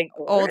just getting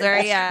older?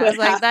 Yeah.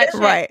 That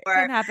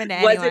can happen to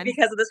anyone. Was it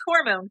because of this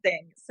hormone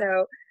thing?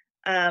 So,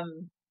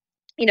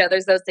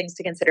 there's those things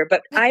to consider.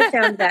 But I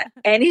found that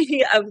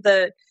any of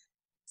the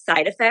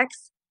side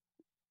effects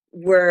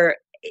were,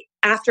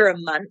 after a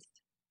month,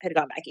 had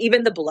gone back.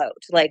 Even the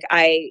bloat.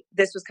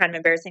 This was kind of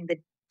embarrassing. The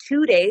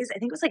 2 days, I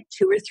think it was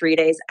 2 or 3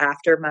 days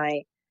after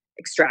my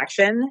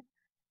extraction,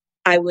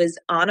 I was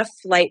on a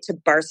flight to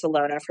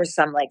Barcelona for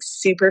some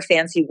super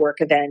fancy work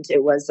event.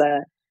 It was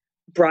a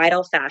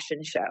bridal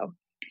fashion show.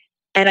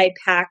 And I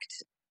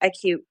packed a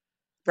cute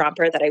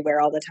romper that I wear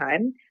all the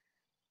time.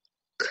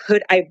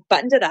 I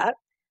buttoned it up.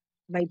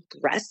 My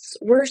breasts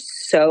were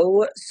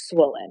so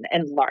swollen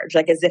and large,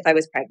 as if I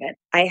was pregnant.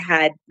 I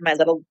had my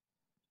little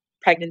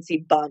pregnancy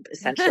bump,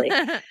 essentially.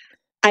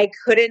 I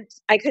couldn't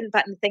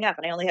button the thing up,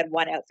 and I only had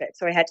one outfit.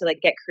 So I had to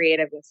get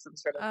creative with some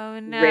sort of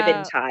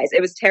ribbon ties. It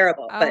was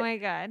terrible. Oh my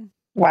God.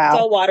 Wow. It's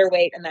all water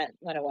weight, and that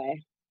went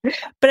away.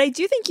 But I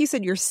do think you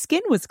said your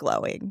skin was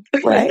glowing,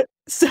 right?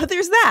 So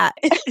there's that.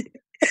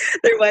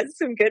 There was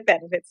some good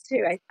benefits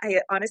too. I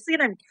honestly,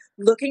 and I'm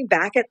looking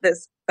back at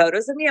this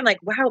photos of me, I'm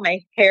wow,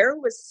 my hair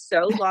was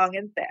so long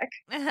and thick.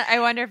 I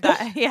wonder if that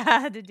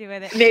had to do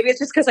with it. Maybe it's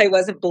just because I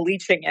wasn't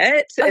bleaching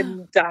it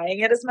and dyeing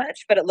it as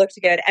much, but it looked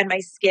good. And my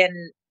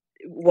skin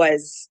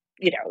was,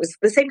 it was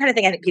the same kind of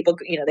thing. I think people,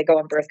 they go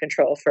on birth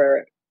control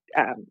for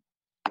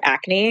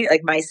acne.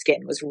 My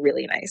skin was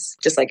really nice,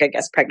 just I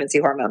guess pregnancy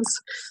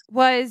hormones.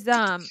 Was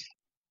the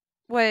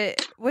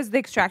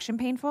extraction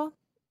painful?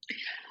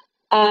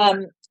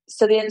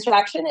 So the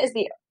interaction is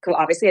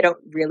obviously I don't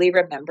really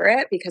remember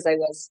it because I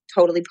was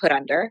totally put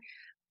under.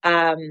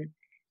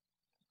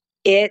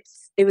 It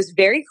was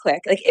very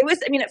quick. Like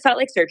it felt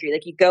like surgery.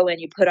 Like you go in,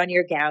 you put on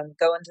your gown,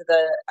 go into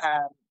the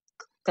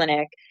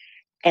clinic,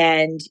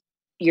 and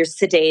you're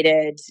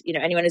sedated.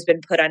 Anyone who's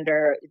been put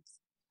under, it's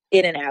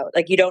in and out.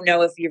 Like you don't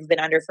know if you've been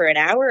under for an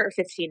hour or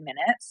 15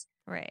 minutes.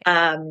 Right.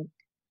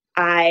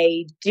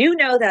 I do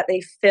know that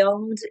they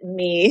filmed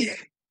me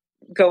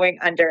going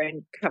under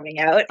and coming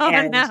out. Oh,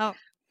 and no.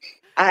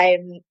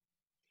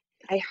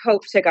 I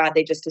hope to God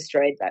they just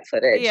destroyed that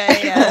footage.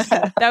 Yeah.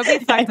 That would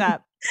be fucked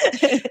up.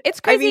 It's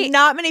crazy. I mean,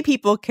 not many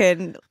people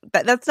can.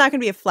 That's not going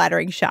to be a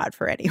flattering shot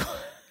for anyone.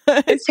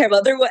 It's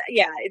terrible.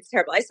 It's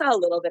terrible. I saw a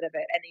little bit of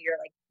it, and you're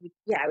like,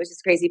 yeah, it was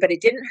just crazy, but it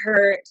didn't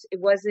hurt. It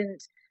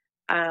wasn't.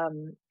 I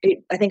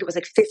think it was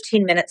like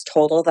 15 minutes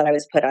total that I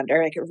was put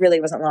under. Like it really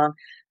wasn't long.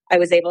 I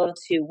was able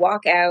to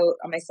walk out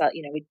on myself.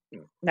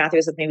 Matthew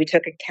was with me. We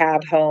took a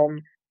cab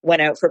home,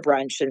 went out for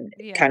brunch, and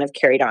kind of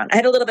carried on. I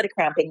had a little bit of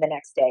cramping the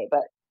next day,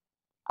 but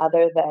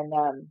other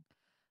than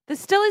this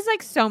still is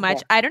like so much.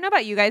 Yeah. I don't know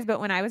about you guys, but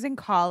when I was in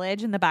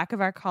college, in the back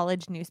of our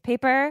college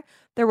newspaper,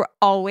 there were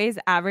always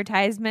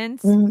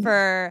advertisements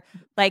for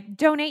like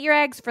donate your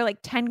eggs for like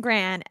 10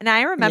 grand. And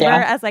I remember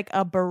as like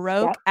a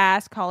baroque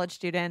ass college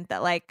student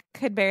that like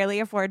could barely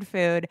afford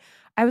food,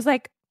 I was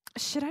like,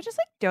 should I just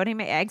like donate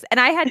my eggs? And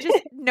I had just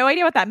no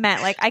idea what that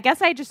meant. Like, I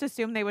guess I just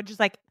assumed they would just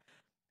like,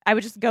 I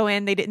would just go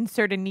in, they'd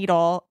insert a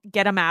needle,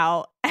 get them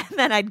out, and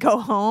then I'd go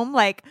home.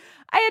 Like,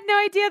 I had no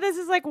idea this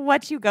is like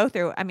what you go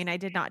through. I mean, I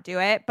did not do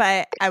it,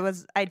 but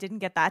I didn't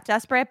get that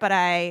desperate, but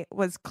I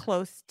was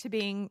close to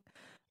being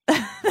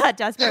that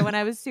desperate when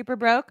I was super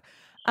broke.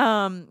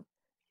 But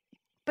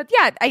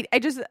yeah, I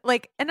just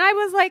like, and I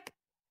was like,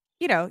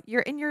 you're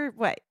in your,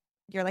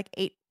 you're like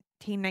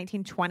 18,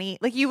 19, 20.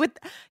 Like you would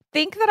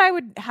think that I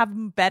would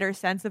have better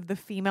sense of the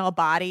female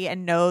body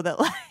and know that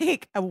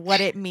like what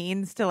it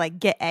means to like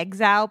get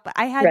eggs out. But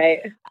I had,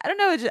 I don't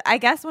know. I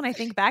guess when I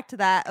think back to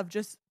that of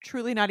just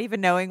truly not even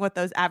knowing what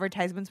those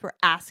advertisements were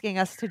asking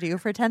us to do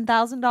for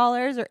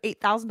 $10,000 or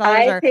 $8,000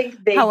 I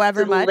think they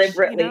however much,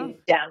 deliberately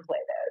downplay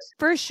those.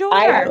 For sure.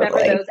 I remember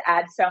those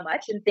ads so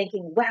much and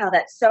thinking, wow,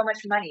 that's so much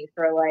money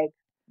for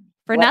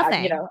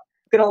nothing.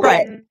 Gonna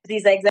let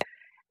these eggs out.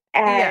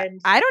 And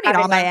I don't need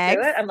all my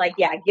eggs. I'm like,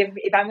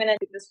 if I'm going to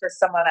do this for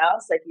someone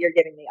else, like you're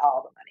giving me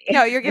all the money.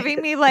 No, you're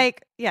giving me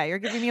like, you're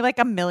giving me like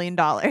 $1 million.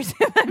 Yes,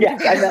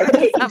 I'm like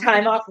taking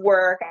time off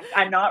work.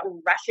 I'm not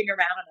rushing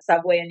around on a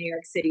subway in New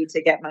York City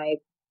to get my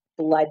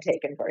blood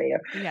taken for you.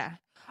 Yeah.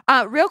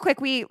 Real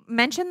quick, we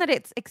mentioned that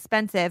it's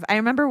expensive. I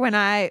remember when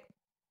I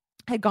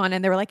had gone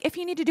in, they were like, if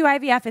you need to do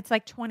IVF, it's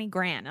like 20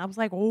 grand. I was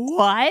like,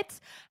 what?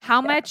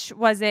 How much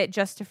was it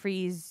just to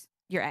freeze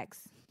your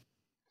eggs?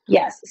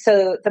 Yes.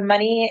 So the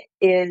money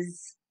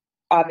is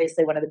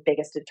obviously one of the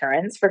biggest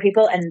deterrents for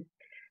people. And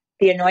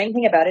the annoying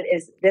thing about it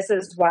is this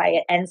is why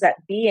it ends up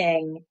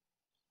being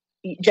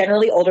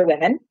generally older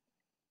women,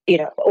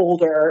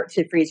 older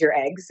to freeze your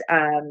eggs,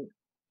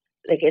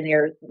 like in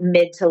your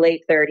mid to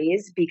late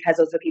 30s, because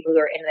those are people who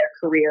are in their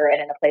career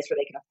and in a place where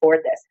they can afford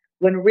this.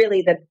 When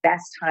really the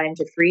best time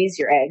to freeze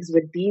your eggs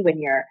would be when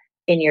you're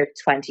in your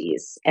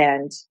 20s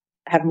and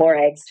have more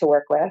eggs to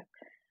work with.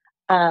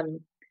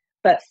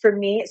 But for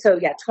me,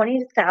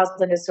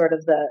 20,000 is sort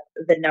of the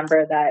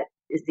number that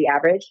is the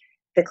average.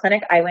 The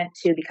clinic I went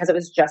to, because it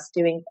was just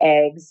doing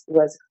eggs,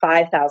 was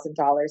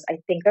 $5,000. I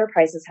think their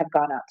prices have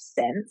gone up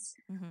since,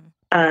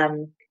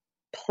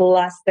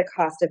 plus the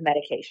cost of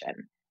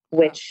medication,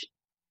 which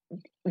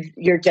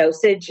your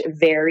dosage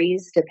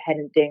varies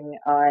depending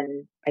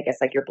on, I guess,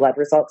 like your blood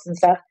results and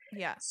stuff.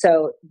 Yeah.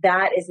 So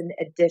that is an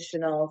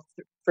additional,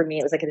 for me,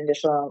 it was like an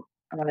additional,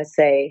 I want to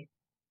say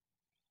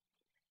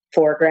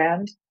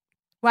 $4,000.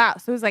 Wow.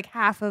 So it was like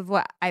half of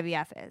what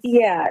IVF is.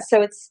 Yeah.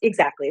 So it's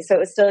exactly. So it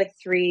was still like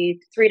 $3,000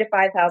 to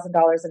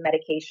 $5,000 in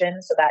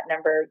medication. So that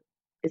number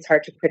is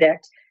hard to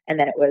predict. And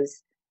then it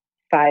was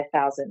 $5,000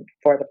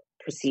 for the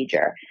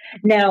procedure.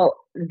 Now,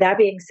 that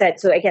being said,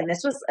 so again,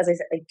 this was, as I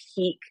said, like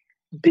peak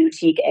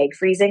boutique egg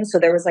freezing. So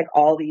there was like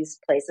all these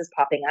places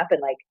popping up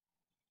and like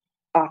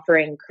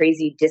offering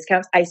crazy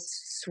discounts. I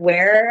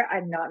swear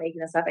I'm not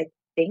making this up. I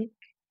think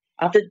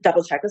I'll have to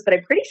double check this, but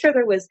I'm pretty sure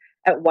there was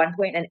at one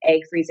point an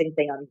egg freezing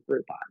thing on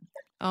Groupon.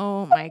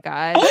 Oh my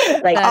God.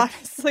 Like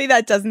honestly,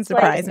 that doesn't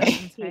surprise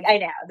me. I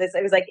know this.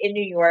 It was like in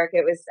New York.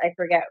 It was, I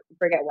forget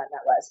when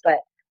that was, but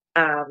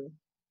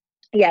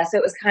so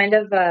it was kind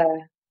of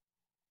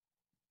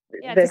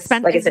it's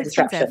expensive. Like it's a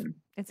disruption.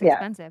 It's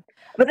expensive.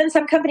 But then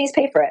some companies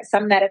pay for it.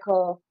 Some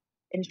medical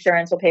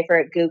insurance will pay for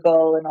it.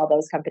 Google and all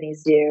those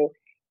companies do.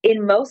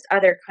 In most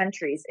other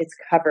countries, it's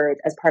covered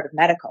as part of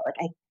medical.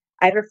 Like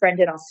I have a friend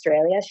in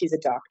Australia. She's a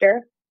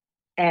doctor,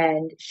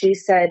 and she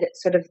said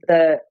sort of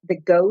the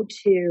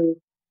go-to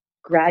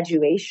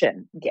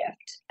graduation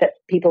gift that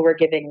people were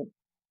giving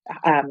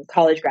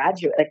college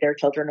graduate, like their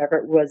children,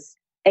 whatever, was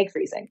egg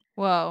freezing.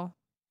 Whoa.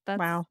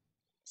 Wow.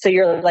 So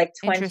you're like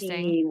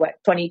 22?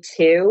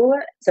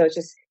 So it's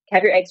just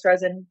have your eggs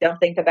frozen. Don't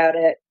think about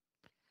it.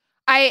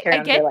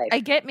 I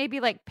get maybe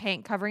like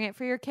paint covering it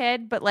for your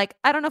kid, but like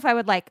I don't know if I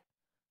would like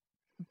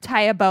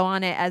tie a bow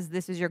on it as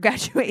this is your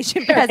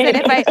graduation present.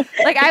 If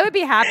I would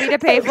be happy to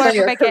pay for it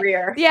for my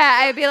career. Yeah,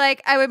 I'd be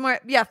like, I would more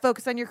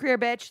focus on your career,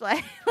 bitch.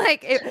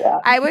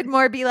 I would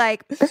more be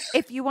like,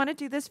 if you want to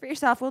do this for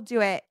yourself, we'll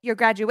do it. Your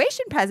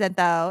graduation present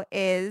though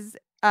is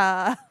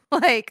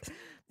like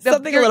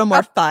something a little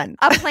more fun.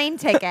 A plane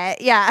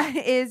ticket. Yeah.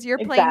 Is your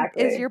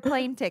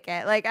plane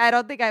ticket. Like I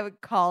don't think I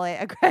would call it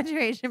a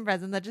graduation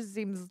present. That just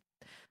seems,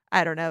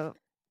 I don't know,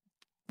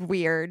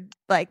 weird.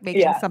 Like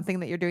making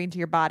something that you're doing to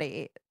your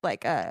body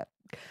like this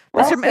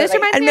reminds me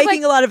and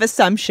making a lot of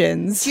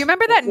assumptions. Do you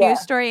remember that news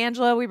story,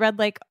 Angela, we read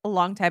like a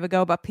long time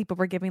ago about people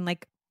were giving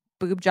like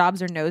boob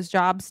jobs or nose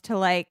jobs to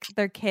like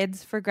their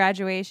kids for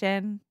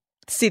graduation?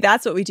 See,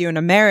 that's what we do in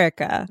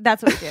America.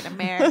 That's what we do in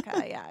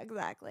America. Yeah,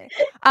 exactly.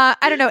 I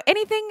don't know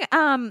anything.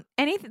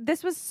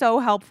 This was so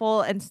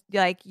helpful, and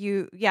like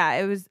we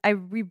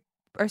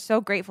are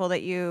so grateful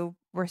that you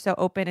were so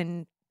open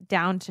and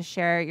down to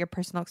share your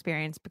personal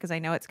experience, because I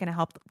know it's going to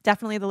help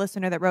definitely the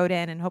listener that wrote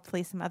in, and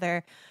hopefully some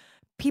other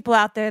people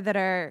out there that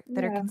are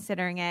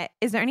considering it.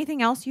 Is there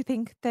anything else you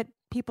think that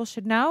people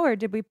should know, or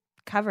did we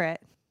cover it?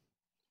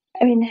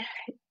 I mean,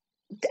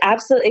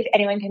 absolutely. If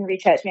anyone can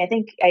reach out to me, I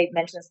think I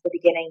mentioned this at the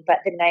beginning, but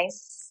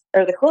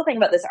the cool thing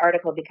about this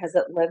article, because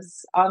it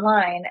lives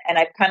online and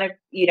I've kind of,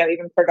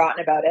 even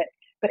forgotten about it,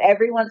 but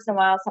every once in a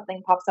while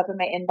something pops up in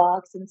my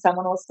inbox and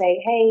someone will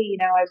say, hey,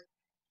 I've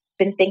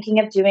been thinking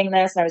of doing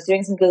this, and I was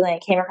doing some Googling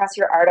and came across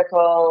your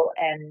article,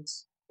 and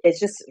it's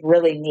just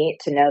really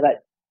neat to know that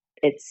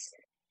it's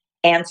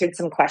answered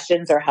some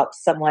questions or helped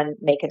someone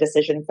make a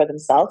decision for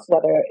themselves,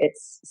 whether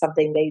it's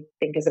something they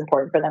think is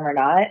important for them or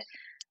not.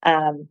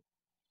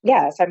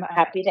 So I'm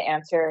happy to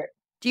answer.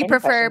 Do you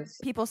prefer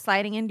people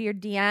sliding into your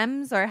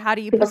DMs, or how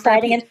do you people prefer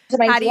sliding into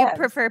my DMs? How do you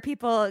prefer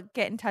people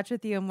get in touch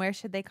with you, and where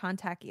should they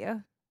contact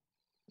you?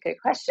 Good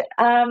question.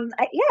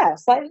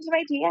 Slide into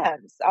my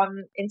DMs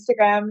on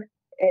Instagram.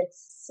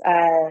 It's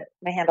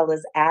my handle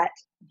is at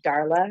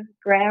Darla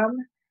Graham.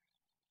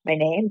 My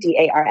name,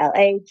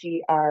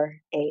 DarlaGram.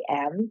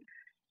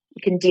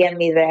 You can DM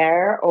me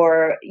there,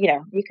 or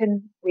you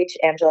can reach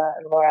Angela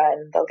and Laura,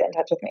 and they'll get in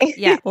touch with me.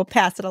 Yeah, we'll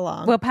pass it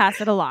along.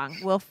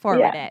 We'll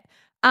forward it.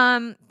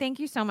 Thank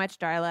you so much,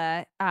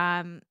 Darla.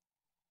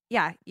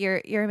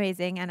 You're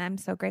amazing, and I'm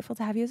so grateful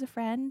to have you as a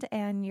friend,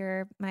 and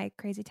you're my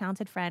crazy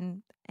talented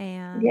friend.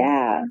 And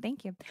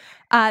thank you,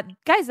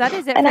 guys. That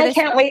is it. And I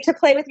can't wait to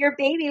play with your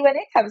baby when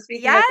it comes.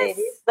 Speaking of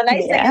babies, the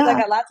nice thing is I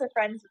got lots of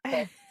friends with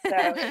kids.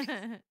 So.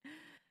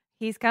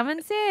 He's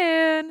coming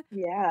soon.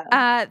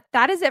 Yeah.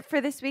 That is it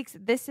for this week's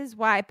This Is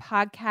Why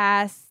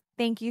podcast.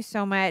 Thank you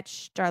so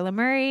much, Darla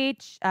Murray.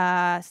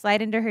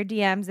 Slide into her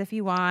DMs if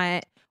you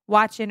want.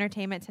 Watch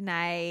Entertainment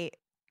Tonight.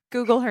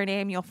 Google her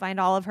name. You'll find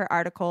all of her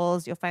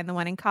articles. You'll find the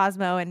one in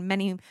Cosmo and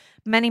many,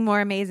 many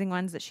more amazing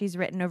ones that she's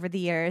written over the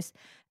years.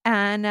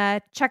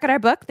 And check out our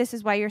book, This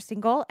Is Why You're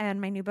Single,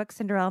 and my new book,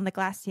 Cinderella and the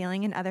Glass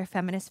Ceiling and Other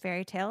Feminist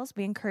Fairy Tales.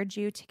 We encourage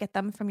you to get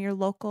them from your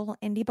local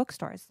indie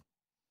bookstores.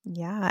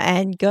 Yeah,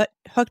 and get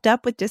hooked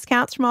up with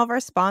discounts from all of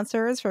our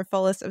sponsors. For a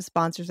full list of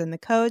sponsors and the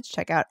codes,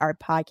 check out our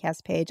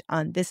podcast page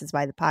on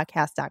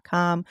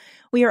thisiswhythepodcast.com.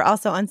 We are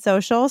also on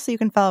social, so you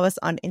can follow us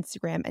on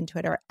Instagram and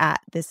Twitter at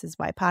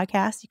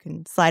thisiswhypodcast. You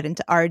can slide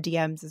into our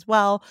DMs as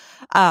well.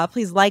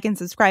 Please like and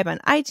subscribe on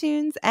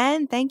iTunes,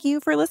 and thank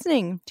you for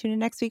listening. Tune in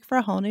next week for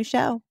a whole new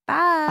show.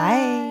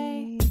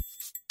 Bye. Bye.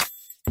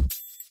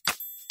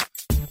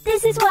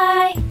 This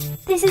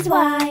is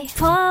why.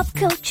 Pop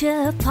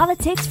culture,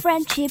 politics,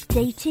 friendship,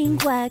 dating,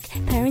 work,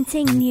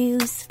 parenting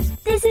news.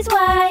 This is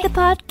why the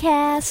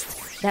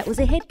podcast. That was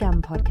a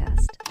HeadGum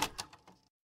podcast.